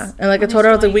 yeah. his- And like I on told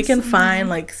her, I was his like, we can joints. find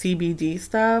like CBD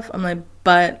stuff. I'm like,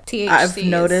 but THC I've is-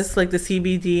 noticed like the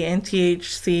CBD and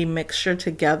THC mixture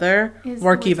together Is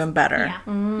work what's- even better.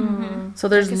 Yeah. So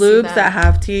there's can see lubes that. that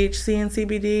have THC and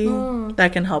CBD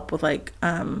that can help with like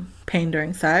pain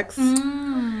during sex. I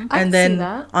can And see then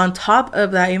that. on top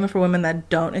of that, even for women that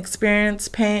don't experience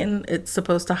pain, it's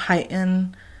supposed to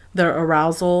heighten their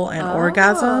arousal and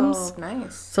orgasms. Oh,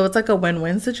 nice. So it's like a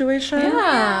win-win situation.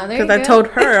 Yeah, there you Because I go. told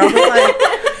her, I was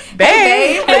like,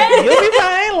 babe, you'll be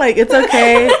fine. Like, it's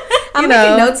okay. I'm you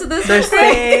making know, notes of this. they're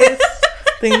safe.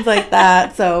 Things like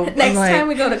that. So Next I'm like, time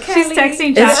we go to Cali. She's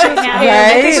texting Josh right now.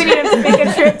 right? I think we need to make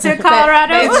a trip to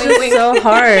Colorado. it's just so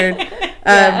hard.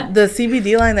 Yeah. The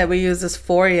CBD line that we use is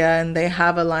Foria, and they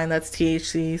have a line that's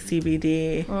THC,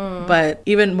 CBD. But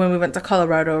even when we went to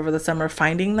Colorado over the summer,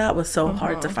 finding that was so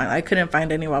hard to find. I couldn't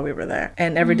find any while we were there.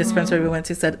 And every dispensary we went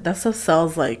to said, that stuff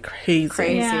sells like crazy.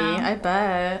 Crazy. Yeah. I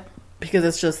bet. Because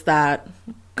it's just that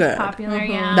good. Popular,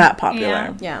 yeah. That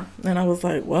popular. Yeah. And I was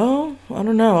like, well, I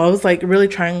don't know. I was like really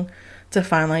trying to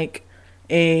find like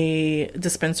a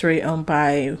dispensary owned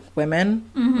by women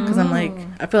because I'm like,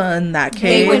 I feel in that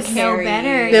case They would know carry.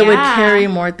 better. they would yeah. carry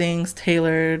more things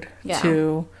tailored Yeah.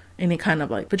 to any kind of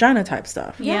like vagina type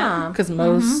stuff. Yeah. Because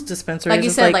most dispensaries, Like you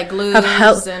just, said, like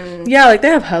lubes and... yeah, like they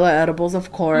have hella edibles,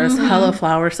 of course, hella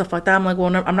flour, stuff like that. I'm like, well,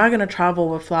 no, I'm not gonna travel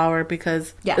with flour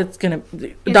because it's gonna,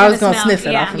 the dog's gonna smell, sniff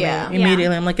it off of me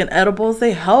immediately. I'm like, in edibles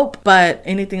they help, but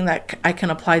anything that I can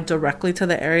apply directly to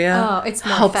the area, it's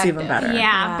more helps effective. even better.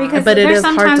 Yeah, because But it there's is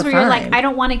hard sometimes to where you're like, find. I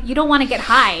don't want to. You don't want to get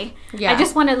high. Yeah. I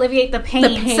just want to alleviate the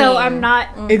pain. So I'm not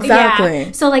Exactly.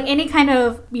 Yeah. So like any kind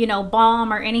of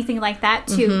balm or anything like that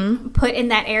to put in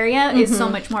that area is so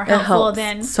much more It helpful helps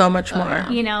than so much more.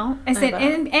 I said,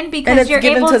 and because And it's you're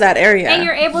given able to that area. and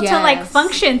you're able to like Yes.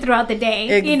 function throughout the day.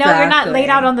 Exactly. You're not laid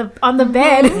out on the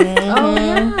bed. Oh,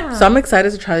 yeah. So I'm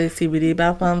excited to try these CBD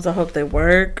bath bombs. I hope they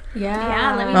work.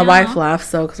 Yeah, let me My know. wife laughs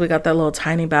though because we got that little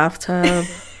tiny bathtub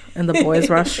in the boys'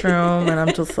 restroom, and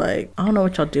I'm just like, I don't know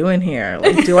what y'all doing here.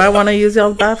 Like, do I want to use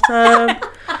y'all's bathtub?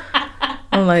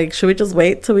 I'm like, should we just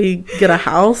wait till we get a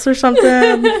house or something?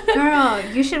 Girl,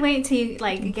 you should wait till you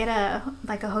like get a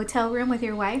hotel room with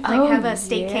your wife, like have a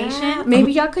staycation. Yeah.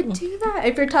 Maybe y'all could do that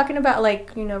if you're talking about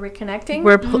like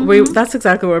reconnecting. That's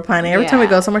exactly what we're planning. Every time we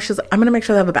Yeah. go somewhere, she's like, I'm gonna make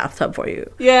sure they have a bathtub for you.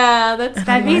 Yeah,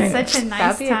 that'd Be Right. such a nice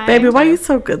That'd be a time. Baby, why are you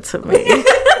so good to me?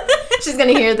 She's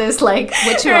gonna hear this like,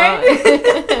 what you want?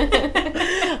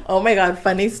 Oh my god,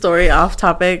 funny story off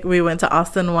topic. We went to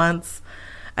Austin once.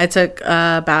 I took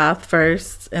a bath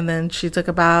first, and then she took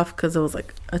a bath because it was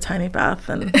like a tiny bath,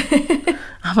 and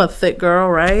I'm a thick girl,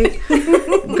 right?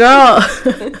 Girl,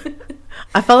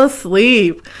 I fell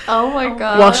asleep Oh my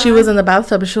god. while she was in the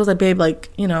bathtub, and she was like, babe, like,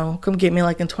 come get me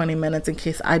like in 20 minutes in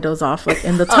case I doze off like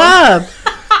in the tub.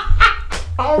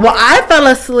 Well, I fell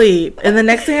asleep, and the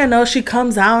next thing I know, she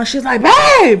comes out and she's like,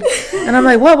 babe, and I'm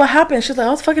like, what happened? She's like,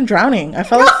 I was fucking drowning, I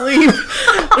fell asleep.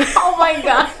 Oh my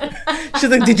god. She's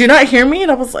like, did you not hear me?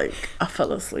 And I was like, I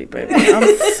fell asleep, baby,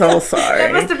 I'm so sorry.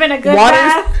 That must have been a good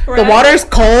bath. The water's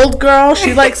cold, girl.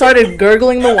 She like started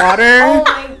gurgling the water. Oh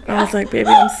my god. I was like, baby,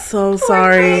 I'm so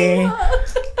sorry.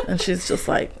 And she's just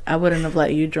like, I wouldn't have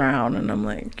let you drown. And I'm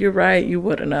like, you're right, you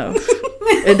wouldn't have.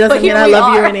 It doesn't mean I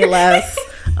love you any less.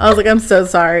 I was like, I'm so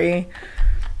sorry.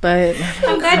 But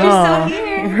I'm glad you're still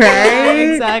here.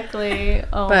 right? Exactly.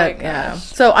 Oh my But gosh. yeah.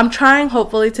 So I'm trying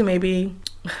hopefully to maybe,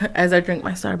 as I drink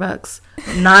my Starbucks,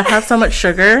 not have so much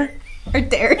sugar Or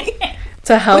dairy.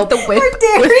 to help the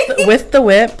whip. with the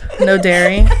whip, no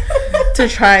dairy, to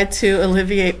try to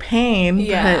alleviate pain.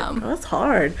 Yeah. But it's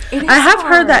hard. It is I have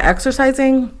heard that hard.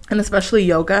 exercising, and especially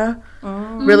yoga,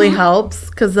 really helps,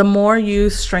 because the more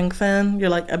you strengthen your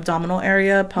like abdominal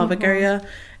area, pelvic area,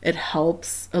 it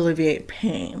helps alleviate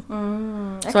pain.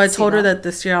 So I told her that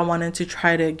this year I wanted to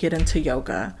try to get into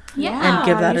yoga and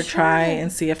give that a try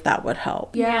and see if that would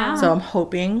help. Yeah. So I'm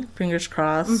hoping, fingers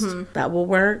crossed, that will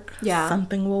work. Yeah.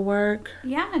 Something will work.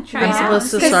 Yeah, try I'm it out.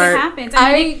 supposed to 'Cause start- It happens.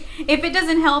 I mean, if it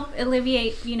doesn't help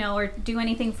alleviate, or do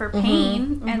anything for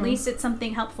pain, at least it's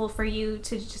something helpful for you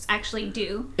to just actually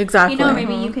do. Exactly.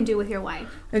 Maybe you can do with your wife.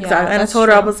 Exactly. And I that's told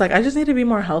her, I true. was like, I just need to be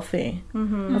more healthy. I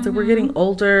was like, we're getting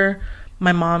older.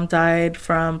 My mom died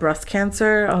from breast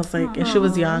cancer. I was like, and she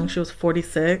was young. She was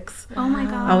 46. Oh my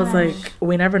god. I was like,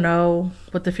 we never know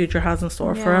what the future has in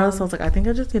store for Yeah. us. I was like, I think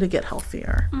I just need to get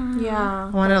healthier. Yeah.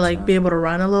 I want to like be able to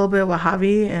run a little bit with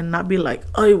Javi and not be like,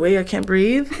 oh wait, I can't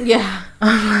breathe. Yeah.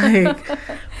 I'm like,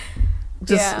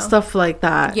 just Yeah. stuff like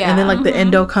that. Yeah. And then like the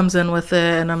endo comes in with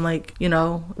it, and I'm like,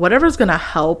 whatever's gonna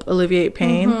help alleviate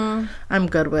pain, I'm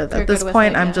good with. You're At this good with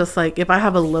point, it, I'm yeah. just like, if I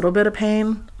have a little bit of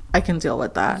pain, I can deal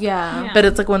with that. Yeah. But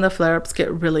it's like when the flare-ups get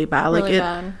really bad, like Really it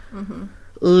bad.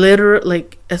 literally,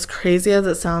 like as crazy as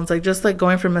it sounds, like just like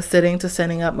going from a sitting to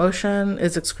standing up motion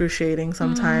is excruciating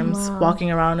sometimes.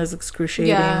 Walking around is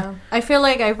excruciating. Yeah. I feel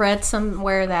like I read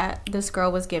somewhere that this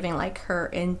girl was giving like her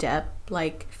in-depth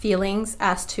like feelings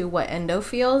as to what endo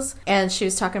feels, and she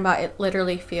was talking about it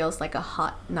literally feels like a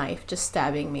hot knife just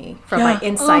stabbing me from my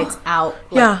insides out,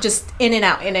 like, Yeah. just in and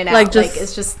out, Like, just-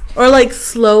 it's just Or like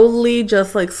slowly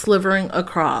just like slivering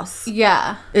across.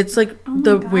 yeah. It's like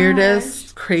the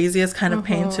weirdest, craziest kind of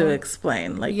pain to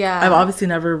explain. Like, Yeah. I've obviously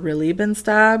never really been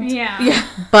stabbed, Yeah.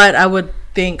 but I would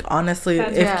think honestly,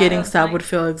 That's if what getting it feels stabbed like. would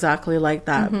feel exactly like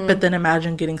that. But then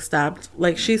imagine getting stabbed,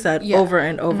 like she said, Yeah. over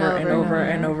and over And and over over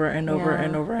and and over and over Yeah.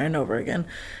 and over and over again,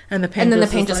 and the pain. And then the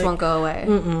just pain is just like, won't go away.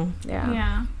 Yeah.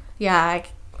 Yeah. Yeah,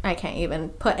 I can't even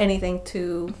put anything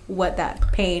to what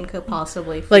that pain could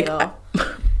possibly feel. Like,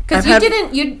 because I've you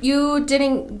had- you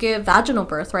didn't give vaginal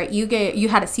birth, right? You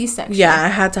had a C-section. Yeah, I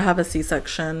had to have a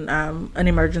C-section, an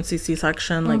emergency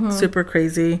C-section, like super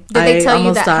crazy. Did they I tell you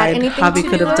almost that had died. anything Javi to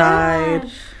could do have with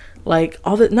died. Like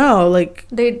all the like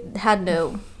They had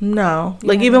no. no,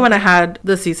 like even when I had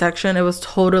the C-section, it was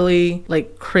totally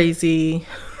like crazy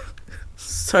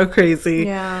So crazy.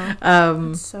 Yeah.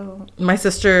 So My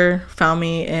sister found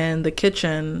me in the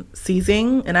kitchen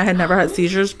seizing, and I had never had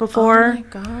seizures before. oh my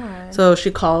god. So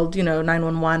she called,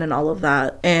 911 and all of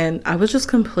that. And I was just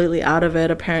completely out of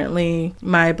it. Apparently,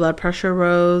 my blood pressure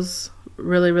rose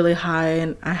really, really high.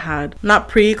 And I had not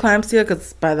preeclampsia,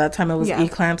 because by that time it was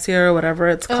eclampsia or whatever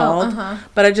it's called.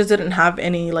 But I just didn't have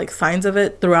any like signs of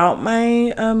it throughout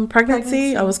my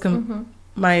pregnancy. I was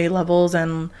my levels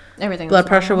and Everything blood was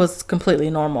pressure normal. was completely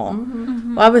normal.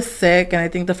 Well, I was sick, and I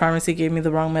think the pharmacy gave me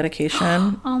the wrong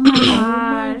medication. Oh my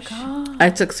gosh. I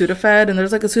took Sudafed, and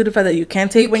there's like a Sudafed that you can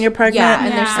take when you're pregnant, yeah,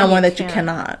 and there's some and one you that you can't.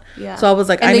 cannot. Yeah. So I was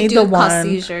like, and I they need do the cause one.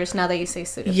 seizures now that you say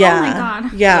Sudafed. Yeah. Oh my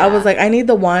God. Yeah, I was like, I need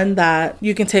the one that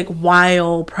you can take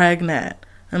while pregnant.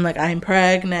 I'm like, I'm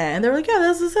pregnant, and they're like, yeah,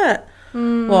 this is it.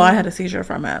 Well, I had a seizure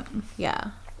from it.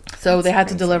 Yeah. So they had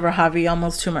to deliver Javi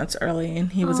almost 2 months early,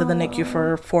 and he was in the NICU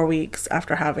for 4 weeks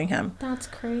after having him. That's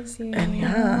crazy. And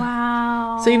yeah.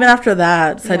 Wow. So even after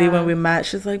that, Sadie, Yeah. when we met,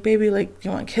 she's like, baby, like, do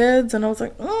you want kids? And I was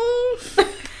like,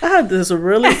 I had this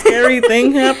really scary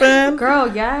thing happen.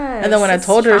 Girl, yes. And then when I It's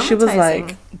told her, she was traumatizing.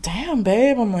 like, damn,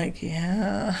 babe. I'm like,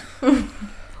 yeah.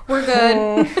 We're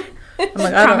good. I'm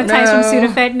like, I don't know. Traumatized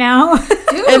from Sudafed now.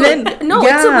 Dude, And then, no,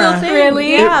 it's a real yeah. thing.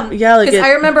 Really? Yeah. Yeah, like Because it-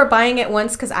 I remember buying it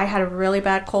once because I had a really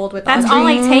bad cold with That's Audrey. all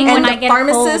I take and when the I get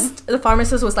a cold. The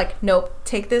pharmacist was like, nope,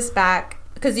 take this back.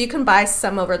 Because you can buy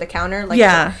some over the counter. Like,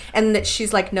 Yeah. And that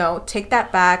she's like, no, take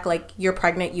that back. Like, you're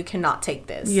pregnant. You cannot take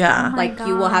this. Yeah. Oh my Like,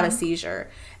 you will have a God.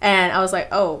 seizure. And I was like,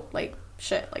 oh, like,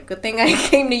 shit. Like, good thing I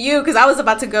came to you because I was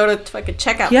about to go to fucking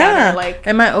checkout Yeah. counter. Like,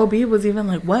 And my OB was even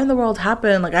like, what in the world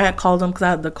happened? Like, I had called him because I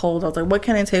had the cold. I was like, what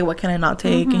can I take? What can I not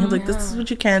take? And he was like, this is what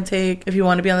you can take. If you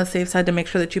want to be on the safe side to make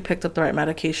sure that you picked up the right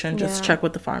medication, just Yeah. check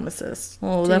with the pharmacist.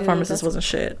 Well, that Dude, pharmacist that's- wasn't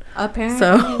shit. apparently,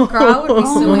 So- girl, I would be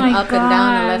Oh suing my up and down and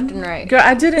God. left and right. Girl,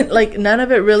 I didn't, like, none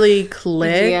of it really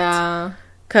clicked. Yeah.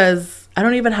 Because I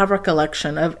don't even have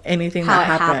recollection of anything How that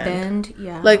it happened. happened.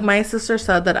 Yeah. Like, my sister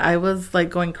said that I was, like,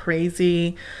 going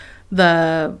crazy.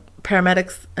 The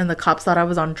paramedics and the cops thought I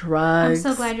was on I'm drugs.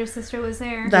 so glad your sister was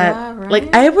there. That, Yeah, right?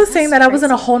 like, I was saying That's that I was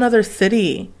in a crazy. whole nother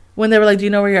city when they were like, do you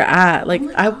know where you're at? Like, Oh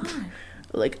my I, God.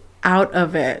 like, out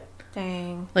of it.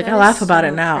 Dang. Like, That I is laugh about so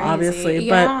it now, crazy. obviously,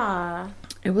 but Yeah.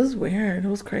 it was weird. It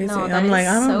was crazy. No, that I'm is like,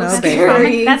 I don't so know, scary.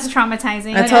 baby. That's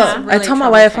traumatizing. I Yeah. told really I told my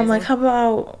wife, I'm like, traumatizing. how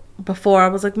about before? I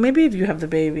was like, maybe if you have the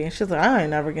baby. And she's like, I ain't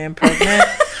never getting pregnant.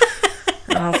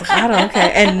 And I was like, I don't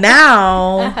care. And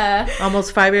now, Uh-huh.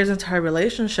 almost 5 years into our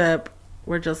relationship,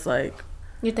 we're just like,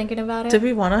 You thinking about it? do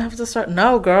we want to have to start?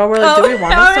 No, girl. We're like, Oh, do we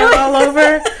want to no, start really? all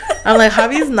over? I'm like,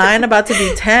 Javi's 9, about to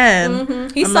be 10.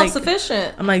 He's I'm like-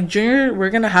 self-sufficient. I'm like, Junior,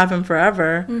 we're going to have him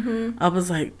forever. Mm-hmm. I was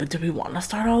like, but do we want to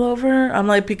start all over? I'm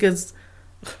like, because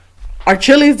our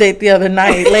Chili's date the other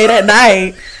night, late at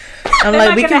night, I'm They're like,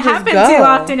 not we gonna can just happen go. too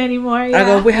often anymore. I Yeah.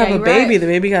 go, we have Yeah, a you're baby. right. The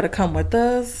baby got to come with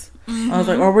us. I was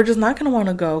like, or we're just not going to want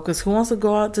to go because who wants to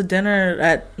go out to dinner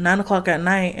at 9 o'clock at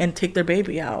night and take their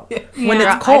baby out when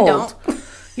Yeah. it's cold? I don't.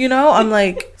 You know, I'm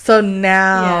like, so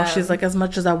now Yeah. she's like, as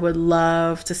much as I would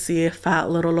love to see a fat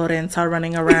little Lorenza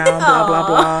running around, blah, blah,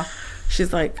 blah.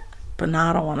 She's like, but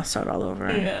now I don't want to start all over.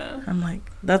 Yeah. I'm like,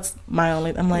 that's my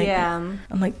only, I'm like, Yeah.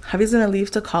 I'm like, Javi's going to leave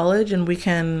to college and we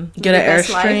can get Live an your best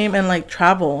Airstream and like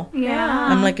travel. Yeah.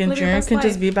 I'm like, and Live your Junior best can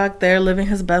just life. be back there living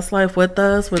his best life with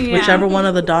us, with Yeah. whichever one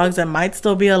of the dogs that might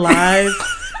still be alive.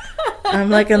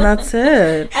 I'm like, and that's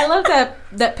it. I love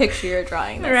that picture you're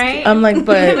drawing. That's Right? cute. I'm like, You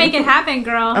but can make it happen,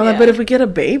 girl. I'm like, Yeah. but if we get a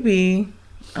baby,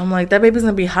 I'm like, that baby's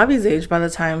gonna be Javi's age by the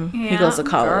time he Yeah, goes to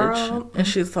college. girl. And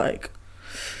she's like,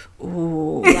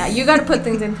 ooh. Yeah, you got to put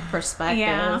things into perspective.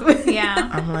 Yeah. Yeah.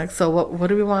 I'm like, so what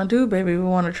do we want to do, baby? We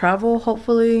want to travel,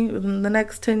 hopefully, in the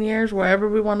next 10 years, wherever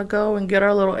we want to go and get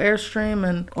our little Airstream,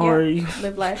 and or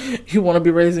Live life. you want to be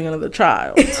raising another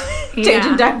child,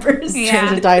 Changing diapers. Yeah.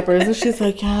 changing diapers. And she's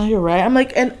like, yeah, you're right. I'm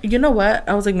like, and you know what?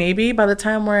 I was like, maybe by the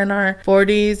time we're in our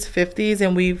 40s, 50s,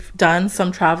 and we've done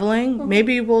some traveling,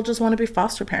 maybe we'll just want to be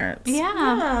foster parents. Yeah.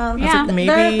 Yeah. Yeah. like,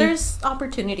 maybe- There's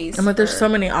opportunities. I'm like, there's for- so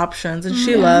many options, and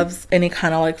she loves any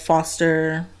kind of like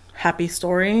foster happy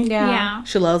story. Yeah. Yeah.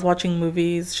 She loves watching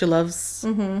movies. She loves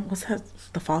what's that?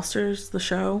 The Fosters, the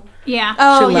show. Yeah.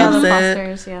 Oh, She yeah, loves the it.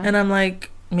 fosters, yeah. And I'm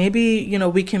like, maybe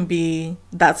we can be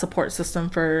that support system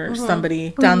for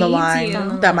somebody down the needs line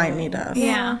you. that might need us.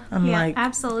 Yeah. I'm Yeah, like-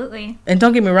 absolutely. And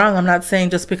don't get me wrong, I'm not saying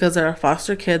just because they're a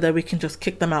foster kid that we can just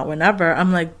kick them out whenever.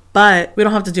 I'm like, but we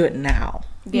don't have to do it now.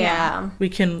 Yeah. We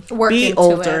can Work be into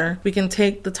older. We can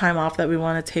take the time off that we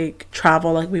want to take,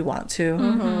 travel like we want to,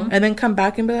 and then come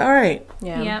back and be like, all right,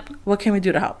 Yeah. Yep. what can we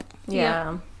do to help?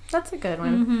 Yeah. That's a good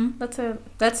one.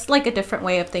 That's like a different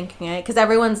way of thinking it, because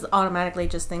everyone's automatically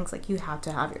just thinks like you have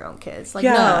to have your own kids. Like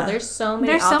no, there's so many.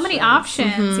 There's so many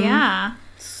options. Yeah.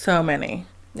 So many.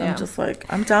 Yeah. I'm just like,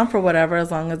 I'm down for whatever as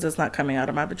long as it's not coming out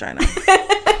of my vagina.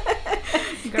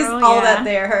 Because all that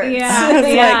there hurts. Yeah.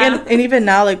 Like, and even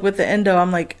now, like with the endo,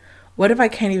 I'm like, what if I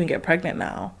can't even get pregnant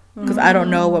now? Because I don't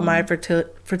know what my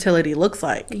fertility looks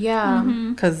like. Yeah.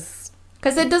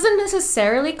 Because it doesn't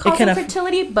necessarily cause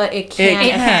infertility, but it can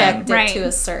affect it to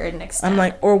a certain extent. I'm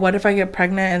like, or what if I get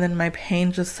pregnant and then my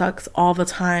pain just sucks all the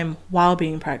time while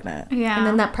being pregnant? Yeah. And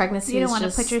then that pregnancy, you don't want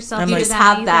to put yourself you through just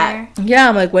have that. Yeah,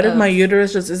 I'm like, what if my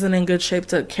uterus just isn't in good shape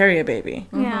to carry a baby?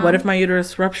 Yeah. What if my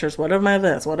uterus ruptures? What if my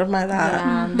this? What if my that?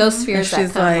 Yeah. Those fears and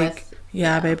that come like, with...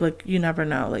 Yeah, babe, like, you never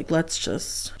know. Like, let's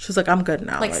just... She's like, I'm good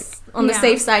now. Like on the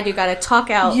safe side, you got to talk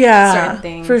out certain certain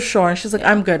things. For sure. And she's like,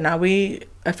 I'm good now.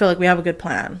 I feel like we have a good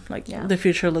plan. Like, the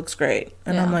future looks great.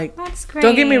 And I'm like, that's great.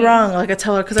 Don't get me wrong. Like, I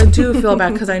tell her, because I do feel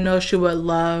bad, because I know she would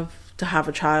love to have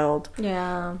a child.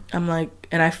 Yeah. I'm like,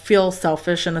 and I feel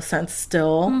selfish in a sense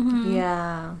still.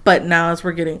 Yeah. But now as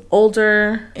we're getting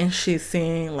older and she's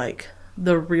seeing, like,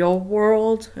 the real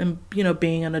world and, you know,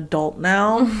 being an adult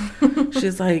now,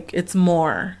 she's like, it's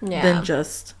more than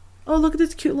just... Oh, look at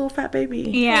this cute little fat baby.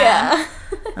 Yeah.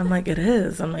 I'm like, it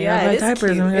is. I'm like, I buy diapers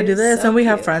cute. And we gotta do this. So and we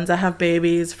have friends that have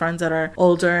babies, friends that are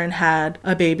older and had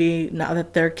a baby now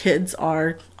that their kids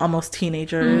are almost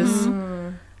teenagers,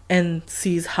 and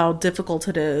sees how difficult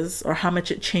it is or how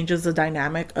much it changes the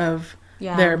dynamic of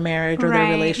their marriage or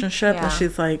their relationship. And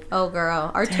she's like, oh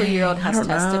girl, our 2-year-old has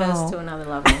tested us to another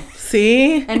level.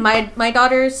 See? And my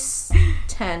daughter's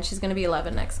 10. She's gonna be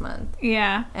 11 next month.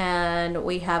 Yeah. And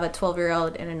we have a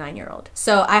 12-year-old and a 9-year-old.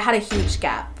 So I had a huge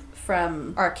gap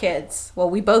from our kids. Well,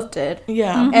 we both did.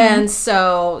 Yeah. And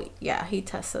so he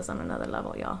tests us on another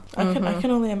level, y'all. I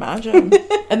can only imagine.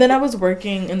 And then I was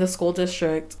working in the school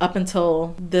district up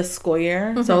until this school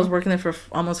year. So I was working there for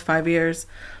almost 5 years.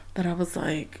 But I was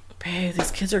like, babe,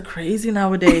 these kids are crazy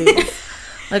nowadays.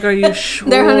 Like, are you sure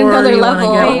they're on another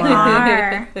level? They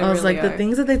are. I was like, the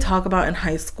things that they talk about in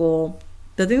high school,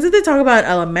 the things that they talk about in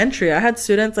elementary, I had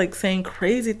students like saying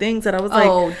crazy things that I was like,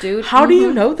 oh, dude, how do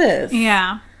you know this?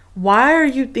 Yeah. Why are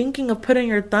you thinking of putting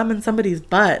your thumb in somebody's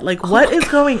butt? Like, what is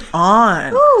going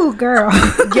on? Ooh, girl.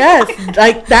 Yes,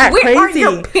 like that we crazy.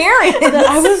 Are your parents.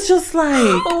 I was just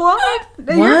like, what?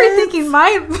 You're rethinking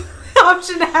my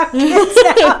option to have kids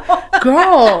now.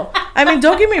 Girl, I mean,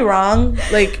 don't get me wrong.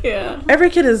 Like, every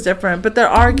kid is different, but there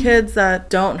are kids that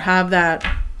don't have that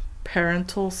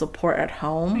parental support at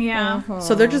home. Yeah.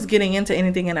 So they're just getting into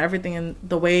anything and everything, and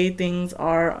the way things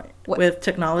are with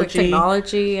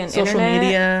technology and social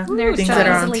media, things that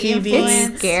are on TV.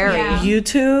 It's scary. Yeah.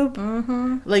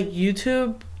 YouTube. Like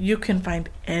YouTube, you can find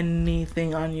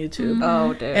anything on YouTube.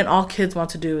 Oh, dude. And all kids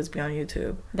want to do is be on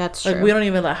YouTube. That's true. Like, we don't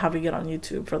even let Javi get on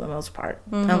YouTube for the most part,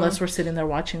 unless we're sitting there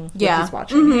watching what he's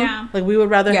watching. Yeah. Like, we would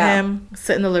rather him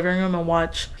sit in the living room and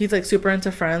watch. He's like super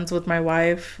into Friends with my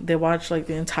wife. They watch like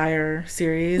the entire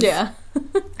series. Yeah.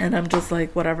 And I'm just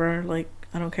like, whatever. Like,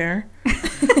 I don't care.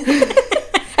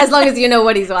 As long as you know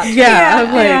what he's watching.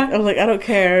 I'm like, I don't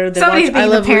care. They Somebody's watch I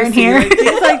Love parent Lucy, here. like,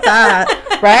 things like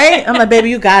that, right? I'm like,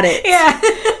 baby, you got it. Yeah.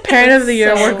 Parent of the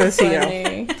year, work with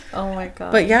you. Oh my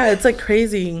god. But yeah, it's like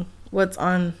crazy what's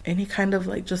on any kind of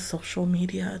like just social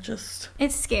media. Just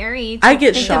it's scary. To I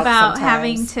get think shocked about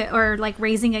sometimes. having to or like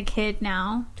raising a kid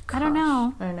now. I don't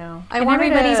know. I know. And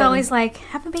everybody's always like,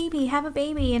 have a baby,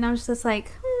 and I'm just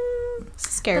like, it's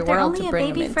a scary but they're world only to a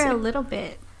bring baby them for into. a little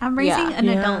bit. I'm raising an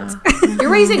adult. You're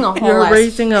raising a whole. You're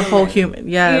raising a whole human.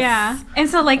 Yes. Yeah. And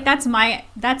so like that's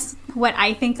what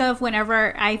I think of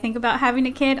whenever I think about having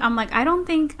a kid. I'm like,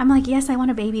 yes, I want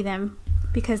to baby them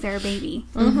because they're a baby,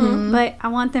 but I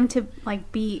want them to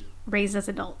like be raised as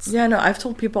adults. Yeah, no, I've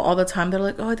told people all the time. They're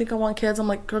like, oh, I think I want kids. I'm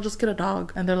like, girl, just get a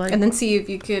dog. And they're like, and then see if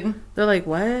you could. They're like,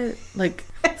 what? Like,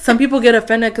 some people get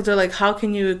offended because they're like, how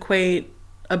can you equate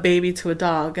a baby to a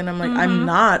dog? And I'm like, I'm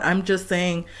not. I'm just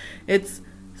saying it's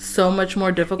so much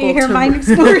more difficult. You hear mine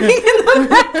exploring in the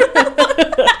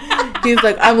background. He's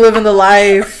like, I'm living the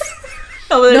life.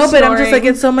 No, but I'm just like,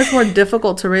 it's so much more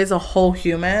difficult to raise a whole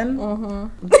human.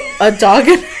 A dog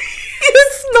is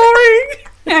snoring.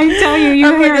 I tell you,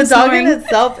 I'm like, a dog in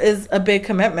itself is a big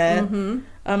commitment.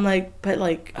 I'm like, but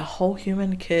like a whole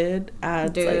human kid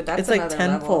adds, dude, like, that's it's like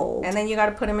tenfold. And then you got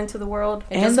to put him into the world.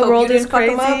 And the world is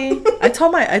crazy.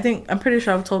 I'm pretty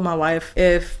sure I've told my wife,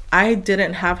 if I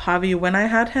didn't have Javi when I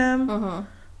had him,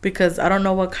 because I don't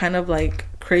know what kind of like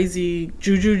crazy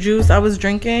juju juice I was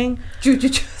drinking. Juju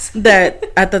juice. That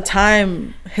at the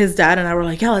time, his dad and I were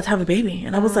like, yeah, let's have a baby.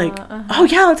 And I was like, oh,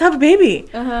 yeah, let's have a baby.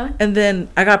 And then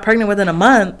I got pregnant within a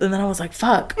month. And then I was like,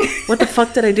 fuck, what the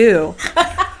fuck did I do?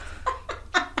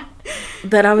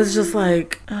 That I was just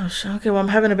like, oh, shit, okay, well, I'm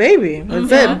having a baby.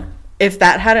 That's it. If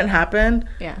that hadn't happened,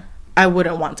 I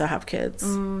wouldn't want to have kids.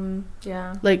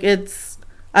 Yeah. Like,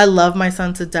 I love my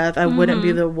son to death. I wouldn't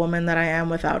be the woman that I am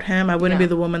without him. I wouldn't be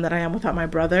the woman that I am without my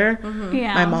brother,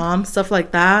 my mom, stuff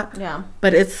like that. Yeah.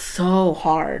 But it's so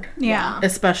hard. Yeah.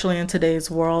 Especially in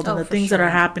today's world and the things that are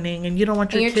happening, and you don't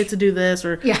want your kid to do this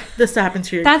or this to happen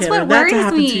to your That's kid what or that to worries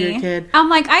happen me. to your kid. I'm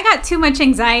like, I got too much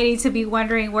anxiety to be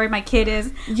wondering where my kid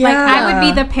is. Yeah. Like, I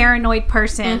would be the paranoid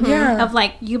person Yeah. of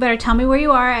like, you better tell me where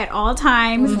you are at all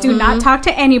times. Do not talk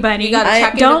to anybody. You gotta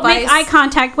track your Don't make device. eye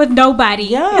contact with nobody.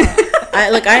 Yeah.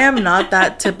 I am not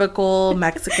that typical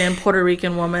Mexican, Puerto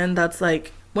Rican woman that's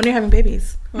like, when you're having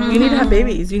babies, you need to have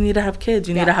babies, you need to have kids,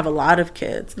 you need to have a lot of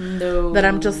kids. No. That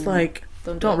I'm just like,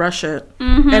 don't rush it.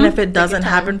 Mm-hmm. And if it doesn't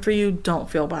happen for you, don't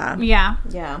feel bad. Yeah.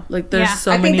 Yeah. Like, there's Yeah.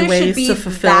 so I think many there should ways be to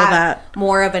fulfill that.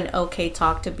 more of an okay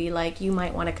talk to be like, you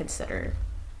might want to consider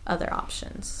other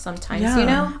options sometimes, Yeah. you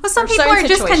know? Well, some Or people certain are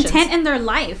just situations. content in their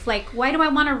life. Like, why do I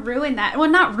want to ruin that? Well,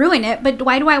 not ruin it, but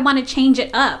why do I want to change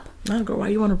it up? No, girl, why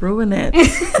you want to ruin it?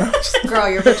 Girl,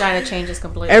 your vagina changes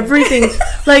completely. Everything,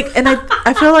 like, and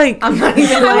I feel like I'm not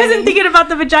even I wasn't lying. thinking about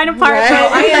the vagina part, Right.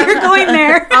 but I am. You're going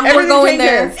there. We're everything going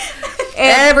there. changes.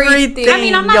 Everything. I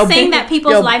mean, I'm not Yo, saying that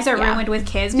people's yo, lives are yeah. ruined with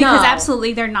kids, because No.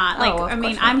 absolutely they're not. Like, Oh, of I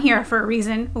mean, course not. I'm here for a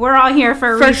reason. We're all here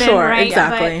for a For reason, sure, right?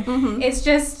 exactly. But it's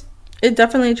just, it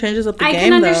definitely changes up the I game. can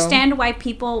though. understand why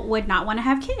people would not want to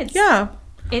have kids. Yeah,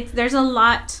 There's a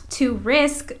lot to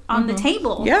risk on the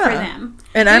table Yeah. for them.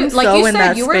 and I'm like so you in said,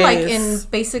 that you space. were like in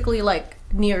basically like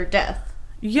near death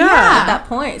yeah. at that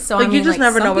point. So Like, I you mean, just like,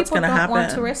 never some know what's people gonna don't want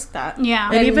happen. to risk that. Yeah.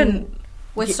 And even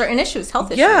with certain issues, health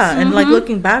issues. yeah, and Mm-hmm. like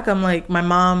looking back, I'm like, my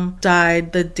mom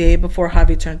died the day before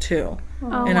Javi turned 2.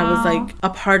 Oh, And I was wow. like, a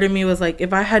part of me was like,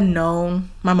 if I had known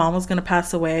my mom was gonna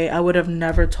pass away, I would have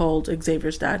never told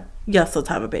Xavier's dad, yes, let's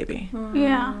have a baby.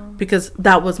 Yeah. Because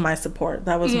that was my support.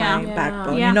 That was Yeah. my Yeah.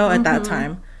 backbone, Yeah. you know, at that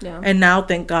time. Yeah. And now,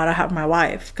 thank God, I have my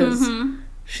wife, because Mm-hmm.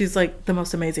 she's like the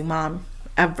most amazing mom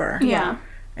ever. Yeah.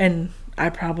 And I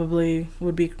probably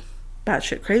would be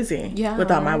batshit crazy Yeah.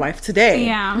 without my wife today.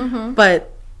 Yeah.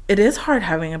 But it is hard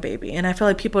having a baby. And I feel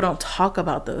like people don't talk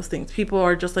about those things. People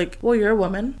are just like, well, you're a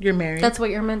woman. You're married. That's what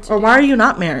you're meant to or do. why are you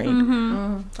not married?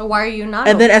 So why are you not?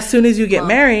 And then as soon as you get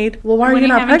married, well, why are When you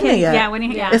you not having pregnant kids? yet? Yeah, when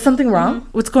you- yeah. Is something wrong?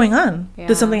 What's going on? Yeah.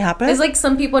 Did something happen? It's like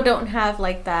some people don't have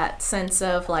like that sense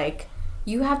of like,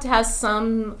 you have to have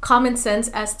some common sense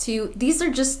as to these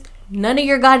are just none of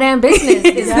your goddamn business.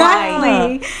 Is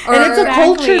why. Exactly. Or- And it's a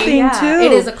culture Exactly, thing yeah. too.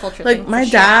 It is a culture like thing, my for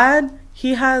sure. dad,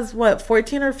 he has what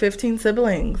 14 or 15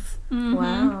 siblings,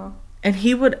 Wow. and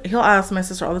he'll ask my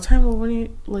sister all the time, well, when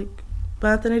you like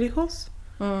van a tener hijos?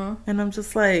 And I'm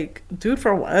just like, dude,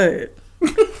 for what?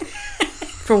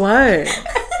 For what?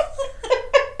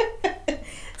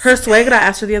 Her suegra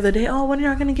asked her the other day, oh, when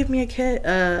are you gonna give me a kid,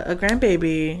 a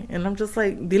grandbaby? And I'm just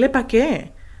like, dile pa qué?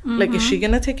 Like, is she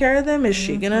gonna take care of them? Is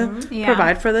she gonna Yeah.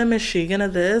 provide for them? Is she gonna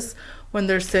this? When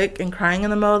they're sick and crying in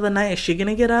the middle of the night, is she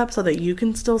gonna get up so that you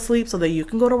can still sleep, so that you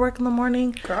can go to work in the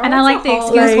morning? And I like the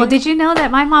excuse, like- well, did you know that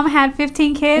my mom had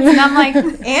 15 kids? And I'm like,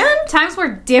 And times were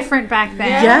different back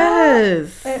then.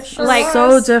 Yes, Like,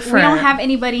 so different. We don't have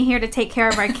anybody here to take care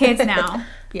of our kids now.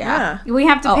 yeah. We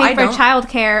have to Oh, pay I for don't.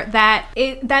 childcare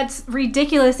that's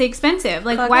ridiculously expensive.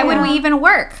 Like, Fuck why would yeah. we even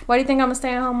work? Why do you think I'm a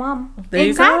stay-at-home mom? There you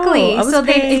go. Exactly. I was So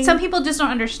paying- some people just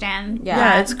don't understand.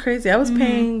 Yeah, it's crazy. I was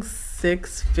paying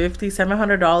 $650,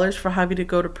 $700 for Javi to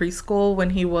go to preschool when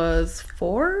he was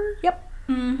 4. Yep.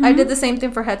 I did the same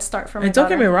thing for Head Start for my And don't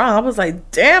get me daughter. wrong, I was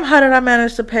like, damn, how did I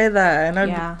manage to pay that? And I,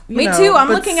 Yeah. you Me know, too. I'm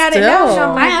but looking at it now, still.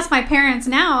 so I'm I asked my parents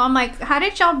now, I'm like, how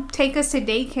did y'all take us to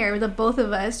daycare, the both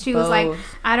of us? She was like, Both.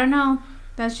 I don't know.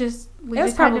 That's just, we It was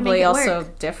just had to make probably it also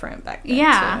work. different back then.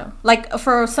 Yeah. Too. Like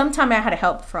for some time I had to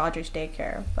help for Audrey's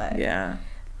daycare, but Yeah.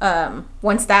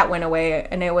 once that went away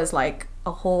and it was like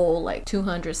a whole like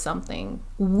 200 something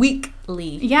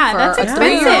weekly. Yeah, for that's a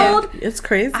expensive. 3-year-old. It's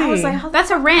crazy. I was like, how That's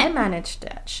a I rent. managed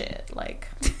that shit. Like,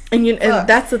 and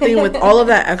that's the thing with all of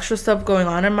that extra stuff going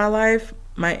on in my life.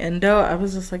 My endo, I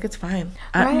was just like, it's fine.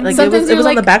 Right. Like Sometimes it was you're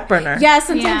on the like- back burner. yeah,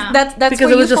 sometimes Yeah. that's because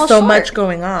where it was you just fall so much short.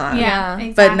 going on. Yeah, Yeah.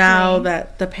 exactly. But now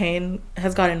that the pain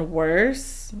has gotten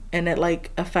worse and it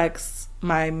like affects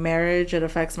my marriage, it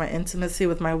affects my intimacy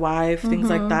with my wife, things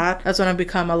like that. That's when I've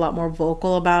become a lot more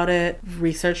vocal about it, You're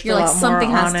researched a like, lot more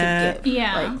something has on to it. give.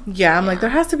 Yeah. Like, Yeah, I'm like, there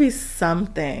has to be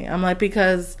something. I'm like,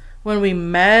 because when we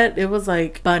met, it was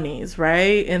like bunnies,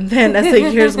 right? And then as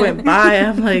the years went by,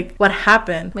 I'm like, what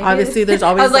happened? Maybe Obviously, there's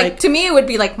always I was like, to me, it would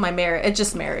be like my marriage. It's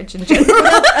just marriage in general. and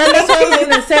that's what I was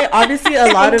gonna say. Obviously,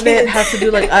 a lot of it has to do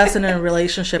like us in a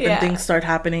relationship, Yeah. and things start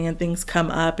happening, and things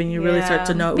come up, and you really start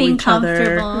to know Being each other.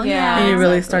 comfortable. Yeah. And you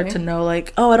really Exactly. start to know,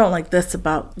 like, oh, I don't like this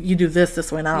about you do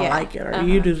this way, and I don't Yeah. like it, or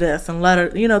you do this, and let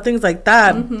her, things like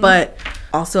that. But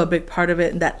also a big part of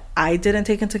it that I didn't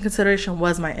take into consideration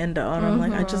was my endo, and I'm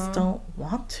like, I just don't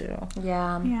want to.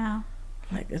 Yeah. Yeah.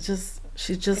 Like,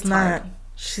 she's just It's not. hard.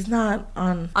 She's not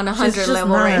on 100 she's just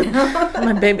level not. right now.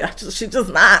 My baby, she's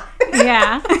just not.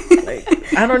 Yeah.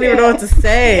 Like, I don't even know what to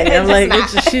say. I'm Just like,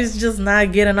 not. she's just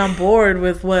not getting on board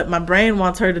with what my brain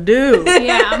wants her to do.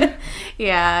 Yeah.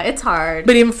 Yeah, it's hard.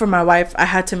 But even for my wife, I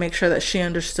had to make sure that she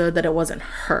understood that it wasn't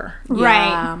her. Yeah.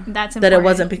 Right. That's important. That it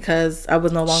wasn't because I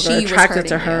was no longer She was attracted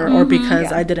to hurting her, you. or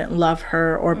because Yeah. I didn't love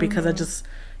her, or because I just,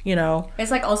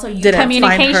 It's like also you didn't find her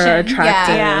Communication.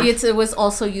 attractive. Yeah. It was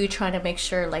also you trying to make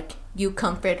sure like you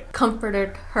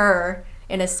comforted her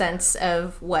in a sense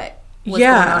of what was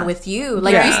Yeah. going on with you.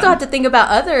 Like Yeah. you still had to think about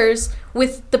others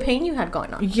with the pain you had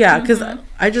going on. Yeah, because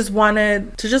I just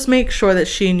wanted to just make sure that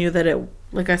she knew that it,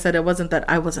 like I said, it wasn't that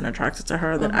I wasn't attracted to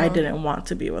her, that I didn't want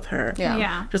to be with her. Yeah.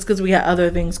 Yeah. Just because we had other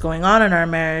things going on in our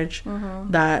marriage,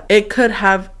 that it could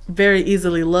have very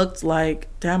easily looked like,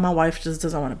 damn, my wife just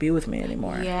doesn't want to be with me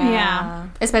anymore. Yeah.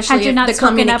 Especially Had you if not the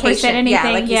spoken up or said communication. anything,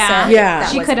 Yeah, like you yeah. said. Yeah.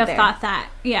 that She wasn't could have there. thought that.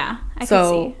 Yeah. I could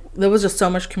So see. there was just so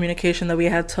much communication that we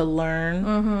had to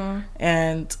learn.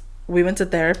 And we went to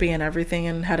therapy and everything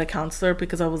and had a counselor,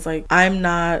 because I was like, I'm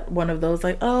not one of those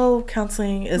like, oh,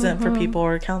 counseling isn't for people,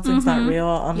 or counseling's not real.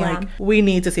 I'm Yeah. like, we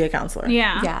need to see a counselor.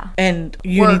 Yeah. Yeah. And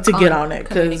you Work need to get on it,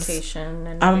 because communication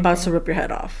and I'm about to everything. rip your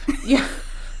head off. Yeah.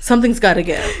 Something's got to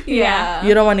give. Yeah.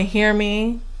 You don't want to hear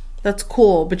me? That's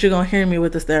cool, but you're going to hear me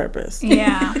with this therapist.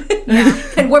 Yeah.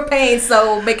 And we're paying,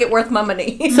 so make it worth my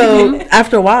money. So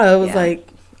after a while, it was Yeah. like,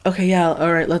 okay, yeah,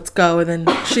 all right, let's go. And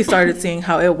then she started seeing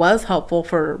how it was helpful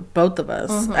for both of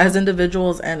us as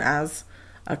individuals and as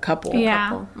a couple.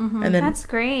 Yeah. And then That's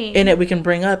great. in it, we can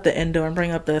bring up the endo and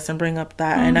bring up this and bring up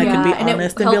that. And I can be Yeah, and it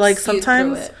honest and be like, helps you through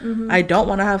sometimes it. I don't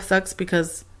want to have sex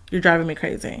because you're driving me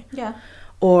crazy. Yeah.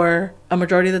 Or a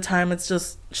majority of the time, it's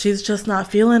just, she's just not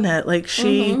feeling it. Like,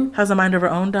 she has a mind of her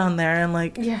own down there. And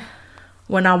like, Yeah.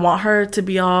 when I want her to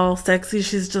be all sexy,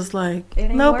 she's just like, It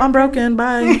ain't nope, I'm broken,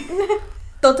 bye.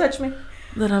 Don't touch me.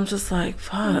 Then I'm just like,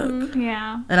 fuck.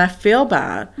 yeah. And I feel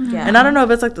bad. Yeah. And I don't know if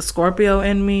it's like the Scorpio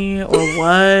in me or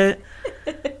what.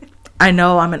 I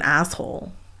know I'm an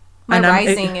asshole. My And I'm-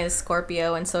 rising is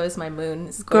Scorpio, and so is my moon.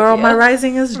 Is Girl, Scorpio. my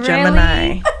rising is Really?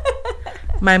 Gemini.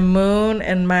 My moon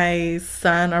and my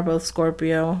sun are both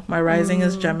Scorpio. My rising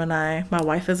is Gemini. My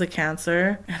wife is a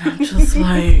Cancer. And I'm just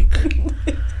like...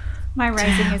 My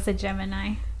rising is a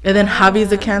Gemini. And then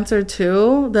Javi's a Cancer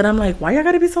too. Then I'm like, why y'all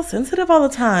gotta be so sensitive all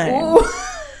the time?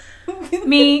 Ooh.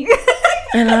 Me.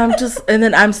 And I'm just... And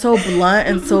then I'm so blunt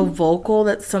and so vocal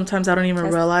that sometimes I don't even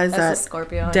realize That's a that...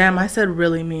 Scorpio. Damn, I said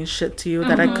really mean shit to you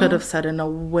that I could have said in a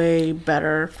way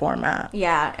better format.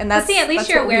 Yeah, and that's see, at least that's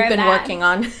you're what aware we've of been that. working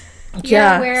on. You're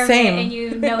Yeah, aware of same. it and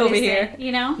you notice Over here. it,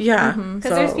 you know? Yeah.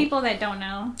 Because there's people that don't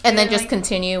know. And then They're just like,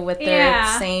 continue with their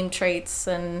Yeah. same traits,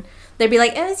 and they'd be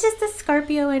like, "It's just a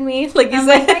Scorpio in me," like you I'm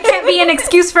said. like, that can't be an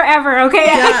excuse forever, okay?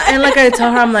 Yeah, and like I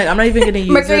tell her, I'm like, I'm not even gonna use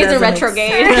Mercury's it as in an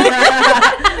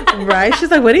retrograde. right? She's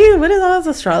like, what is all this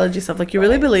astrology stuff? Like, you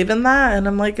really believe in that? And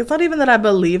I'm like, it's not even that I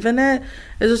believe in it.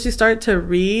 It's just you start to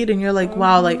read and you're like,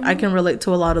 wow, like I can relate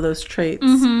to a lot of those traits.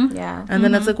 Yeah, And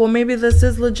then it's like, well, maybe this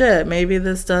is legit. Maybe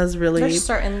this does really there's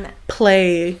certain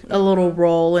play a little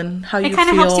role in how you It feel. kind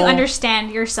of helps you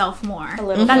understand yourself more.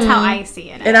 little That's how I see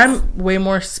it. And I'm way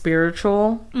more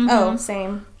spiritual. oh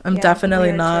same. I'm Yeah, definitely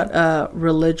weird not too. a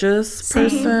religious Same.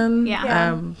 person.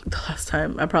 Yeah. The last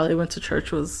time I probably went to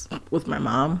church was with my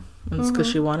mom. It's because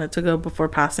she wanted to go before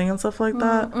passing and stuff like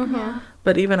that.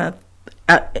 But even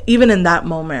even in that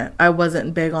moment, I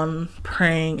wasn't big on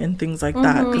praying and things like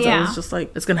that, because I Yeah. was just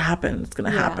like, it's gonna happen. It's gonna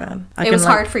happen. It was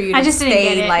hard for you to I just didn't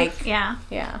stay get it. like yeah.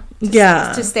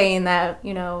 to stay in that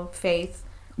faith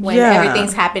when Yeah.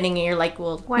 everything's happening and you're like,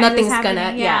 well, Why is this nothing's happening?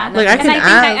 gonna Like, I and can I think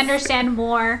I ask- understand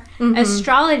more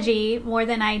astrology more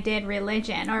than I did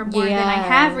religion, or more than I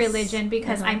have Yes. religion,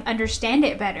 because I understand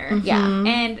it better. Yeah.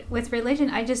 And with religion,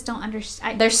 I just don't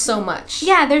understand. There's so much.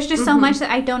 Yeah, there's just so much that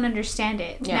I don't understand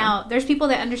it. Yeah. Now, there's people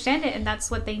that understand it, and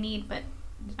that's what they need, but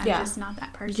I'm Yeah. just not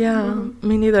that person. Yeah,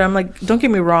 me neither. I'm like, don't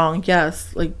get me wrong. Yes,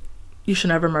 like you should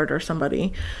never murder somebody.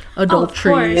 course.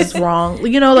 Adultery is wrong.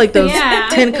 You know, like those Yeah.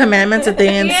 10 commandments that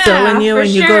they instill in you for and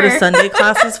you go to sure. Sunday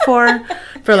classes for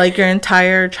like your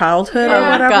entire childhood or Oh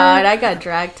whatever. God, I got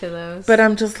dragged to those. But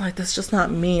I'm just like, that's just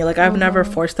not me. Like, I've never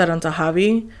forced that onto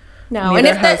Javi. no, neither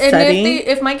and has Seti.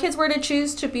 if my kids were to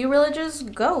choose to be religious,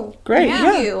 go. Great,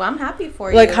 Yeah, yeah. you. I'm happy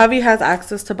for Like, you. Javi has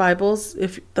access to Bibles.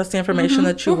 If that's the information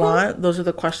that you want, those are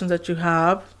the questions that you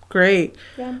have. Great.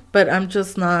 Yeah. But I'm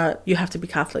just not, you have to be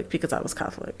Catholic because I was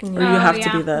Catholic. Or you Oh, have to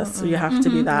yeah. be this, or you have to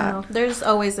be that. No, there's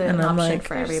always an And I'm option like-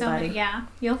 for There's so everybody. many- yeah,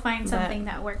 you'll find something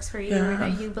that works for you or Yeah.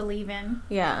 that you believe in.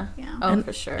 Yeah. Yeah. Oh, And-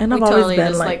 for sure. and We I've always totally been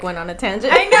just like- went on a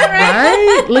tangent. I know,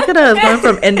 right? Right? Look at us going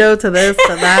from endo to this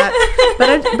to that.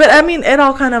 But I mean, it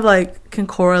all kind of like can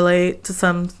correlate to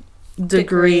some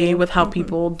degree with how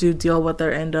people do deal with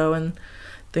their endo and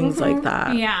things like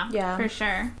that. Yeah, Yeah. for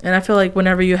sure. And I feel like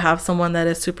whenever you have someone that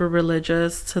is super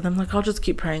religious, to them, like, I'll just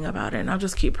keep praying about it, and I'll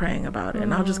just keep praying about it,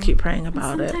 and I'll just keep praying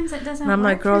about it. Sometimes it doesn't. And I'm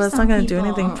like, work girl, for that's some not going to do people.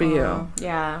 anything for you.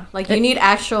 Yeah. Like you need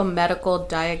actual medical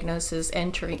diagnosis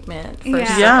and treatment for Yeah.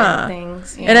 certain Yeah.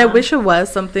 things. And I Yeah. wish it was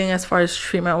something as far as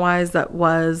treatment wise that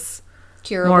was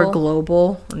curable. more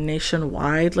global,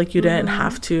 nationwide. Like, you didn't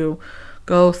have to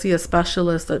go see a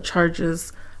specialist that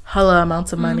charges hella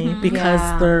amounts of money because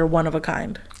Yeah. they're one of a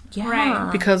kind, Yeah.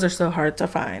 Right. because they're so hard to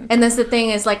find. And that's the thing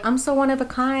is like I'm so one of a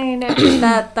kind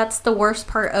that's the worst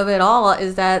part of it all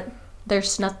is that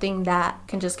there's nothing that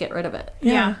can just get rid of it.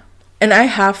 Yeah. And I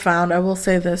have found, I will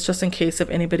say this just in case if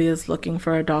anybody is looking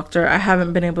for a doctor, I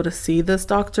haven't been able to see this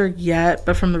doctor yet,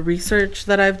 but from the research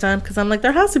that I've done, because I'm like,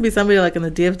 there has to be somebody like in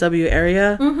the DFW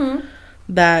area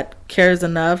that cares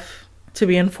enough to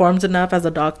be informed enough as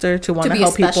a doctor to want to be a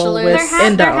help people specialist. with There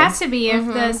endo. has to be if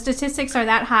the statistics are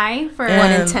that high for And-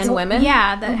 1 in 10 women.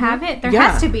 yeah that have it. There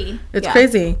Yeah. has to be. It's Yeah.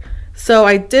 crazy. So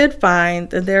I did find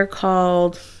that they're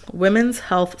called Women's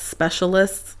Health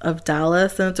Specialists of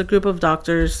Dallas, and it's a group of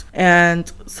doctors.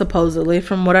 And supposedly,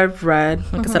 from what I've read,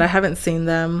 like I said, I haven't seen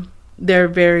them. They're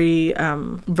very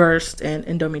versed in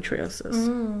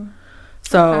endometriosis.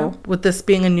 So with this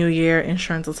being a new year,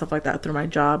 insurance and stuff like that through my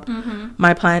job,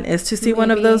 my plan is to see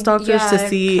one of Maybe. those doctors to Yeah,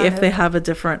 see kind if they of. have a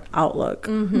different outlook.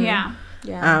 Yeah.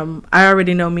 Yeah. I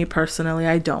already know me personally.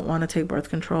 I don't want to take birth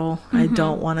control. I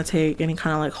don't want to take any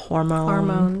kind of like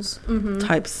Hormones.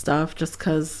 type stuff just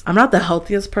because I'm not the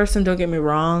healthiest person. Don't get me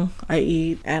wrong. I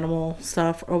eat animal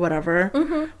stuff or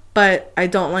whatever. But I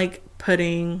don't like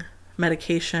putting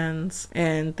medications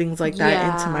and things like that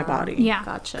Yeah. into my body. Yeah.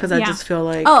 Gotcha. Because I Yeah. just feel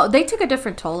like, Oh, they took a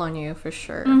different toll on you for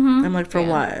sure. I'm like, for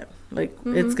what? Like,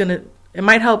 it's going to, it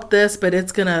might help this, but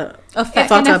it's going to Affect.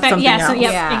 fuck Can up affect- something yeah, else. so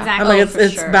yep, Yeah. exactly. I'm like, for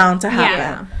it's sure. bound to Yeah.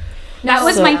 happen. That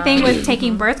was So- my thing with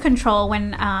taking birth control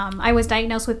when I was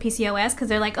diagnosed with PCOS, because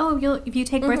they're like, oh, if you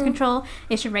take birth control,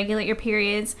 it should regulate your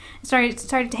periods.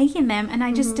 Started taking them, and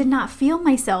I just did not feel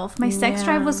myself. My sex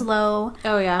drive was low.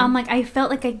 Oh, yeah. Like I felt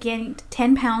like I gained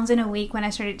 10 pounds in a week when I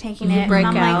started taking it. break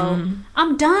and I'm out. like,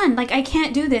 I'm done. Like I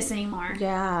can't do this anymore.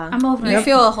 Yeah. I'm over You it.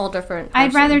 feel a whole different I'd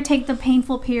person. rather take the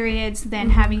painful periods than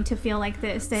having to feel like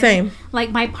this. Than, Same. Like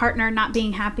my partner not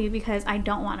being happy because I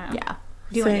don't want to Yeah.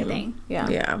 do Same. anything. Yeah.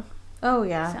 Yeah. Oh,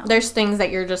 yeah. So. There's things that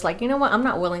you're just like, you know what? I'm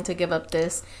not willing to give up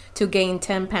this to gain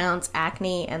 10 pounds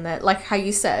acne and that, like how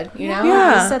you said, you know?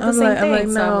 Yeah, You said the I'm same like, thing. I'm like,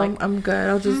 so no, I'm like, I'm good.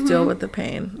 I'll just deal with the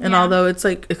pain. And Yeah. although it's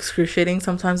like excruciating,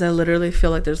 sometimes I literally feel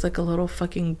like there's like a little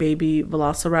fucking baby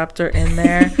velociraptor in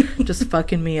there, just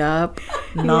fucking me up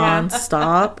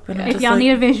nonstop. And I'm If just y'all like,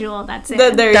 need a visual, that's it.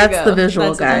 there you that's go. the visual,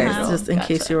 That's the guys. visual. Just in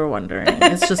case Gotcha. you were wondering,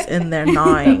 it's just in there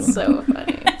gnawing, That's so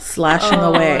funny. slashing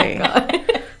Oh away. my God.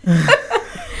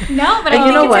 No, but And I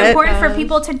you think know it's what? important for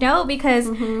people to know because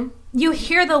you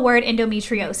hear the word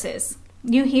endometriosis.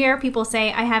 You hear people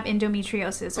say, I have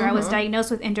endometriosis or I was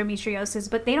diagnosed with endometriosis,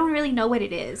 but they don't really know what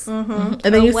it is. And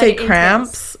then Or you what say it entails.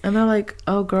 cramps, and they're like,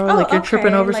 "Oh, girl, like you're tripping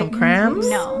okay, over like, some cramps."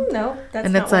 No. No, that's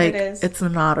And not it's what like, it is. it's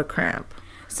not a cramp.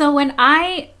 So when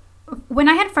I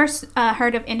had first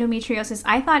heard of endometriosis,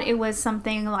 I thought it was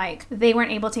something like they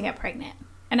weren't able to get pregnant.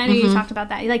 And I know you talked about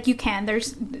that. Like you can.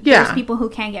 There's Yeah. people who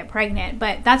can get pregnant,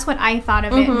 but that's what I thought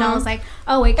of it. And I was like,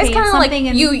 oh, okay, It's kind of like something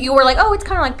in you were like, oh, it's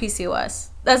kind of like PCOS.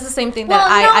 That's the same thing well,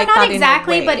 that I not thought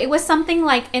exactly, in a way. but it was something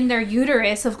like in their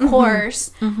uterus, of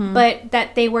course, but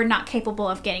that they were not capable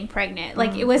of getting pregnant.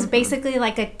 Like it was basically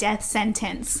like a death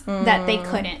sentence that they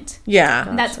couldn't.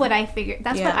 Yeah, That's what I figured.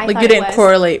 That's Yeah. what I like thought you it didn't was.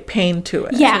 correlate pain to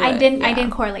it. Yeah, to I it, didn't. I yeah.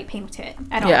 didn't correlate pain to it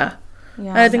at all. Yeah. yeah,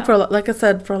 And I think like I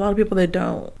said, for a lot of people, they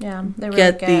don't yeah, they really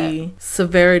get the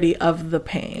severity of the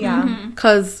pain. Yeah.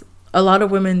 Because a lot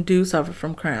of women do suffer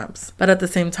from cramps, but at the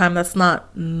same time, that's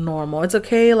not normal. It's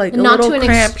okay, like a not little to an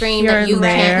cramp extreme here that you and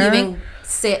can't there. even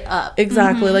sit up.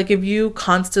 Exactly. Like if you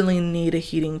constantly need a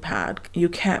heating pad, you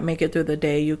can't make it through the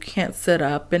day, you can't sit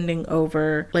up, bending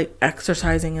over, like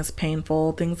exercising is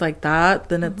painful, things like that,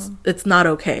 then it's not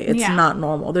okay. It's not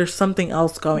normal. There's something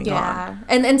else going on.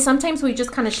 And sometimes we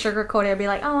just kind of sugarcoat it and be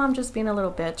like, oh, I'm just being a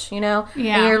little bitch, you know?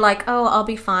 Yeah. And you're like, oh, I'll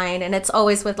be fine. And it's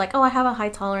always with like, oh, I have a high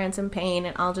tolerance in pain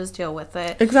and I'll just deal with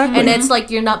it. Exactly. And it's like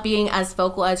you're not being as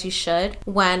vocal as you should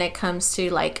when it comes to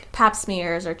like pap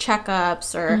smears or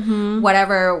checkups or whatever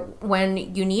when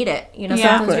you need it. You know,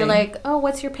 sometimes you're like, oh,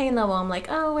 what's your pain level? I'm like,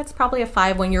 oh, it's probably a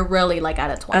 5 when you're really like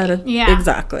at a 20.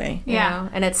 Exactly. You know?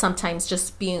 And it's sometimes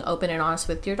just being open and honest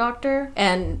with your doctor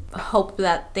and hope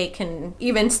that they can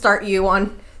even start you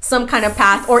on some kind of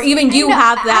path, or even you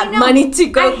have that money to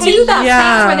go do that.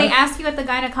 Yeah. Where they ask you at the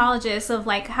gynecologist of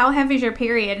like, how heavy is your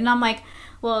period? And I'm like,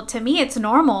 well, to me, it's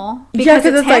normal. Because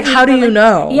it's like, how do you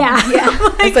know? Yeah.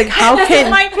 It's like, how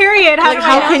can my period? How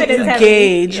can you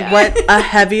gauge what a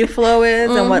heavy flow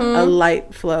is and what a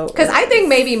light flow is? Because I think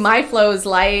maybe my flow is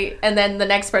light, and then the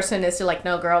next person is like,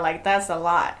 no, girl, like that's a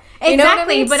lot. Exactly, you know what I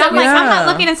mean? but I'm like, I'm not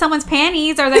looking at someone's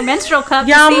panties or their menstrual cup.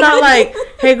 I'm not like,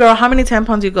 hey girl, how many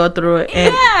tampons you go through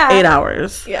in 8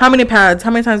 hours? How many pads? How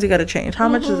many times you got to change? How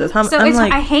much is this?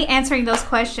 I hate answering those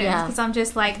questions because I'm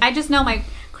just like, I just know my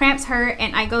cramps hurt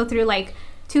and I go through like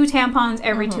 2 tampons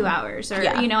every 2 hours, or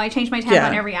you know, I change my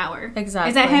tampon every hour. Exactly.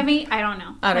 Is that heavy? I don't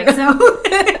know.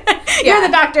 So you're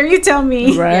the doctor, you tell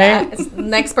me. Right. It's the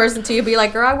next person to you be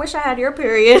like, girl, I wish I had your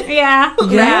period. Yeah.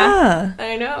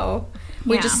 I know.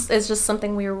 It's just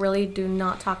something we really do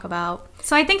not talk about.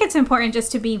 So I think it's important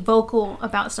just to be vocal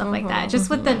about stuff like that. Just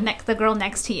with the girl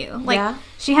next to you. Like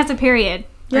she has a period.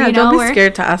 Yeah, you don't be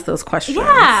scared to ask those questions.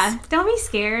 Yeah, don't be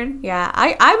scared. Yeah,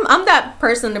 I'm that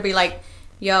person to be like,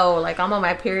 yo, like I'm on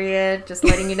my period, just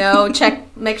letting you know,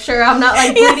 make sure I'm not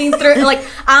like bleeding through. Like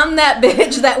I'm that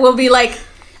bitch that will be like,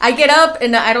 I get up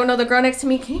and I don't know the girl next to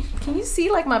me. Can you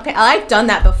see like my pain? I've done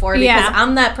that before because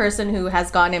I'm that person who has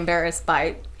gotten embarrassed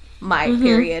by my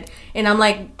period, and I'm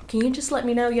like, can you just let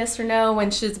me know yes or no?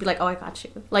 When she'd be like, oh, I got you.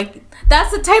 Like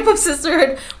that's the type of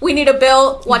sisterhood we need to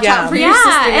build. Watch out for your sister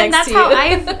and next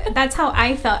that's how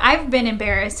I felt. I've been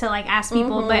embarrassed to like ask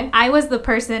people, but I was the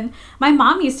person. My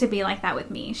mom used to be like that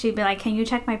with me. She'd be like, can you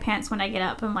check my pants when I get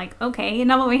up? I'm like, okay.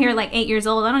 And I'm over here like 8 years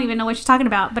old. I don't even know what she's talking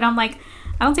about, but I'm like,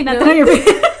 I don't see nothing on your pants.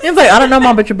 It's like, I don't know,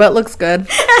 mom, but your butt looks good.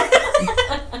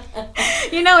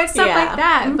 You know, it's stuff like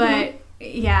that, but.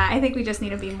 Yeah, I think we just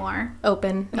need to be more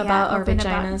open about our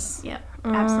vaginas. Yep,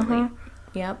 absolutely.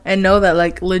 Yep. And know that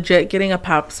like legit getting a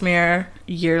pap smear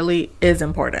yearly is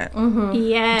important.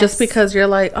 Yes. Just because you're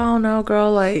like, oh no,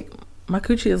 girl, like my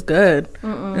coochie is good.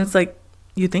 And it's like,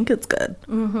 you think it's good.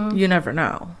 You never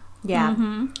know. Yeah.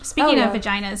 Speaking of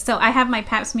vaginas, so I have my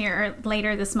pap smear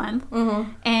later this month.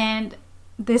 And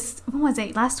this, when was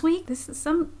it, last week? This is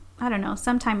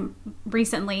sometime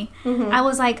recently, I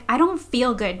was like, I don't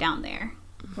feel good down there.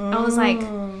 I was like,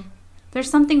 there's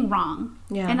something wrong.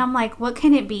 Yeah. And I'm like, what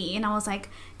can it be? And I was like,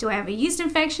 do I have a yeast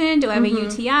infection? Do I have a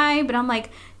UTI? But I'm like,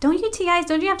 don't you have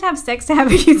to have sex to have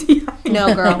a UTI?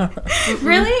 No, girl.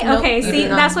 Really? Nope. Okay, see,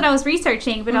 that's what I was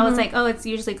researching. But I was like, oh, it's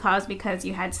usually caused because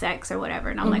you had sex or whatever.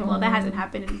 And I'm like, well, that hasn't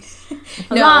happened in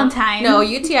a long time. No,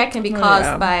 UTI can be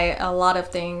caused by a lot of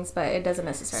things, but it doesn't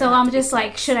necessarily So I'm just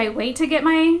like, should I wait to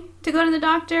go to the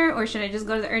doctor, or should I just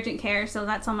go to the urgent care? So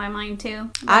that's on my mind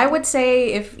too. I would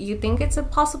say if you think it's a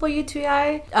possible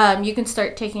UTI, you can start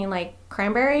taking like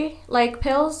cranberry like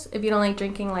pills if you don't like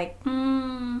drinking like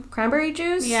cranberry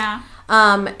juice. Yeah.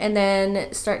 And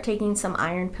then start taking some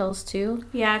iron pills too.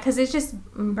 Yeah, because it just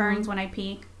burns when I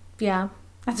pee. Yeah.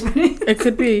 That's what it is. It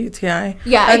could be a UTI.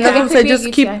 Yeah, I would say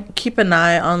just keep an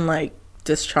eye on like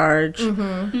discharge,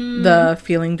 the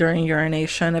feeling during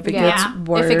urination. If it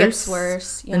gets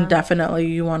worse, then definitely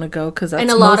you want to go, because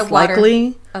that's most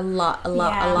likely a lot of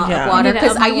water.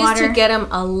 Because I used to get them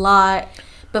a lot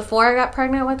before I got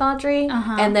pregnant with Audrey,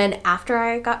 and then after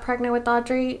I got pregnant with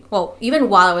Audrey, well, even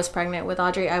while I was pregnant with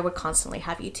Audrey, I would constantly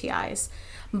have UTIs.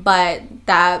 But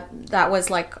that was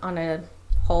like on a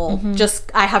whole, just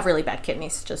I have really bad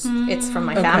kidneys, just it's from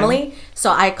my family,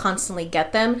 so I constantly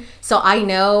get them. So I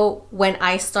know when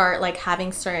I start like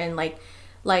having certain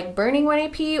like burning when I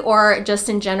pee, or just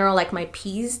in general like my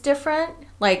pee's different.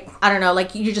 Like, I don't know,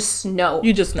 like you just know.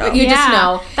 You just know.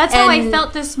 That's how I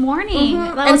felt this morning.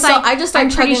 And so I just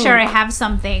started I'm pretty sure I have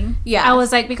something. Yeah. I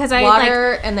was like, because I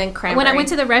water and then cranberry. When I went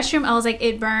to the restroom, I was like,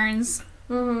 it burns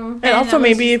And also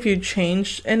maybe if you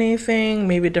changed anything,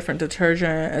 maybe a different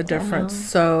detergent, a different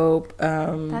soap.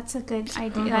 That's a good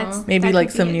idea. Maybe that like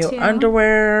could some be it new too.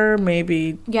 underwear,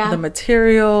 maybe the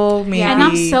material, maybe And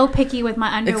I'm so picky with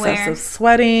my underwear. excessive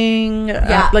sweating.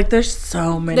 Like there's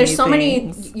so many There's so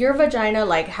things. many. Your vagina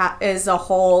like is a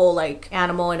whole like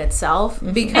animal in itself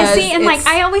because And see, and like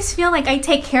I always feel like I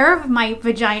take care of my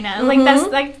vagina.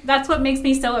 Like that's what makes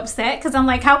me so upset because I'm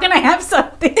like, how can I have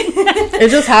something? It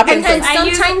just happens. And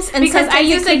like, because I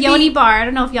use a yoni bar. I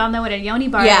don't know if y'all know what a yoni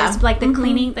bar is. Like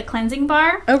the cleansing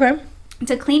bar. okay.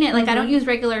 To clean it, like I don't use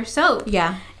regular soap.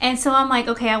 Yeah. And so I'm like,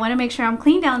 okay, I want to make sure I'm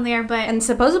clean down there, but And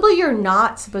supposedly you're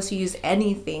not supposed to use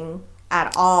anything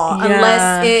at all Yeah.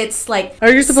 unless it's like. Or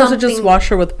you're supposed to just something- wash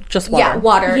her with just water. Yeah,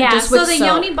 water. yeah. Just So with the soap.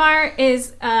 yoni bar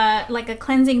is like a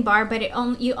cleansing bar, but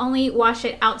you only wash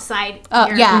it outside. Oh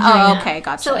your yeah. vagina. Oh okay.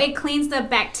 Gotcha. So it cleans the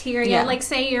bacteria. Yeah. Like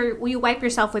say you wipe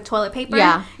yourself with toilet paper.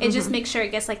 Yeah. It just makes sure it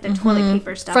gets like the toilet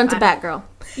paper stuff front to out. back, girl.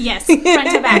 Yes, front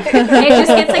to back. It just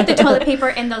gets like the toilet paper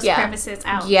and those Yeah. crevices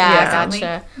out. Yeah, basically.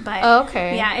 gotcha. But Oh,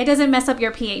 okay. yeah, it doesn't mess up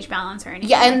your pH balance or anything.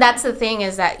 Yeah, and that's the thing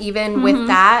is that even with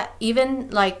that, even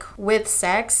like with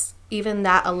sex, even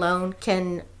that alone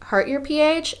can hurt your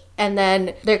pH. And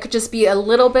then there could just be a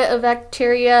little bit of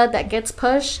bacteria that gets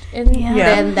pushed, and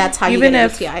then that's how you get a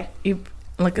UTI.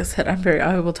 Like I said,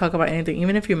 I will talk about anything.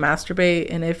 Even if you masturbate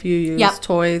and if you use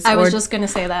toys I or was just gonna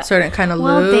say that. certain kind of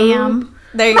Well, lube. damn.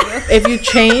 There you go. If you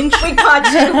change, We caught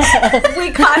you.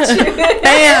 We caught you.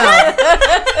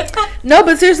 bam. No,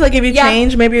 but seriously, like if you Yeah.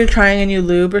 change, maybe you're trying a new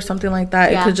lube or something like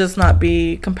that. Yeah. It could just not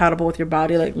be compatible with your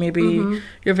body. Like maybe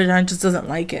your vagina just doesn't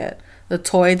like it. The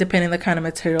toy, depending the kind of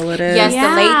material it is. Yes, Yeah.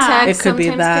 the latex. It could be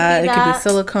sometimes that. It could be that.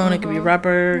 silicone. It could be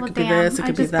rubber. It Well, could be damn, this. It I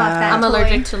could be just bought that. I'm toy.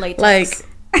 allergic to latex. Like,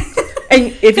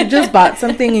 and if you just bought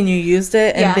something and you used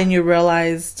it and Yeah. then you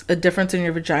realized a difference in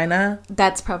your vagina,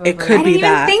 that's probably it could I be didn't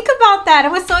that. even think about that. I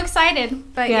was so excited.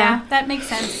 But Yeah. yeah, that makes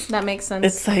sense. that makes sense.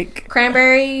 It's like,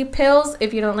 Cranberry pills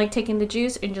if you don't like taking the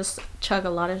juice and just chug a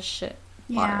lot of shit.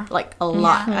 Water. Yeah. Like a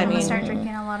lot. Yeah, I I'm mean, gonna start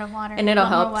drinking a lot of water. and it'll A lot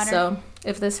more help. water. So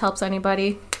if this helps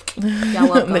anybody, you're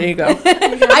welcome. there you go. I've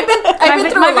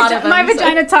been through a lot of them. my so-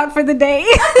 vagina talk for the day.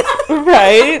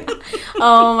 Right?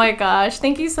 Oh my gosh!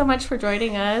 Thank you so much for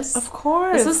joining us. Of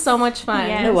course. This was so much fun.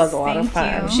 Yes, It was a lot of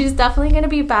thank fun. you. She's definitely going to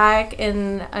be back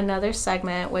in another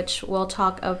segment, which we'll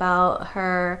talk about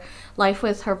her life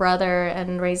with her brother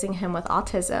and raising him with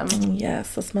autism.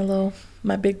 Yes, that's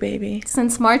my big baby.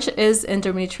 Since March is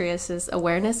Endometriosis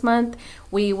Awareness Month,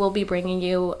 we will be bringing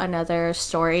you another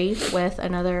story with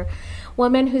another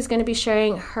woman who's going to be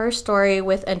sharing her story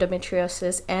with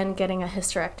endometriosis and getting a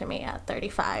hysterectomy at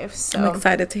 35. So I'm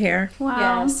excited to hear.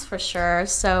 Wow. yes, for sure.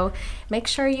 So make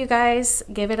sure you guys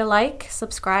give it a like,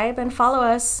 subscribe, and follow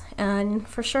us. And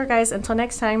for sure, guys, until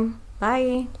next time,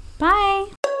 bye. Bye.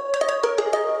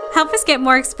 Help us get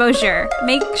more exposure.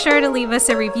 Make sure to leave us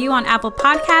a review on Apple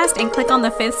Podcast and click on the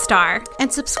 5th star.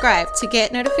 And subscribe to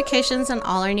get notifications on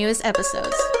all our newest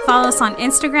episodes. Follow us on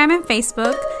Instagram and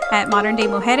Facebook at Modern Day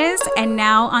Mujeres and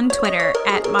now on Twitter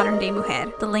at Modern Day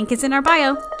Mujer. The link is in our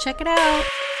bio. Check it out.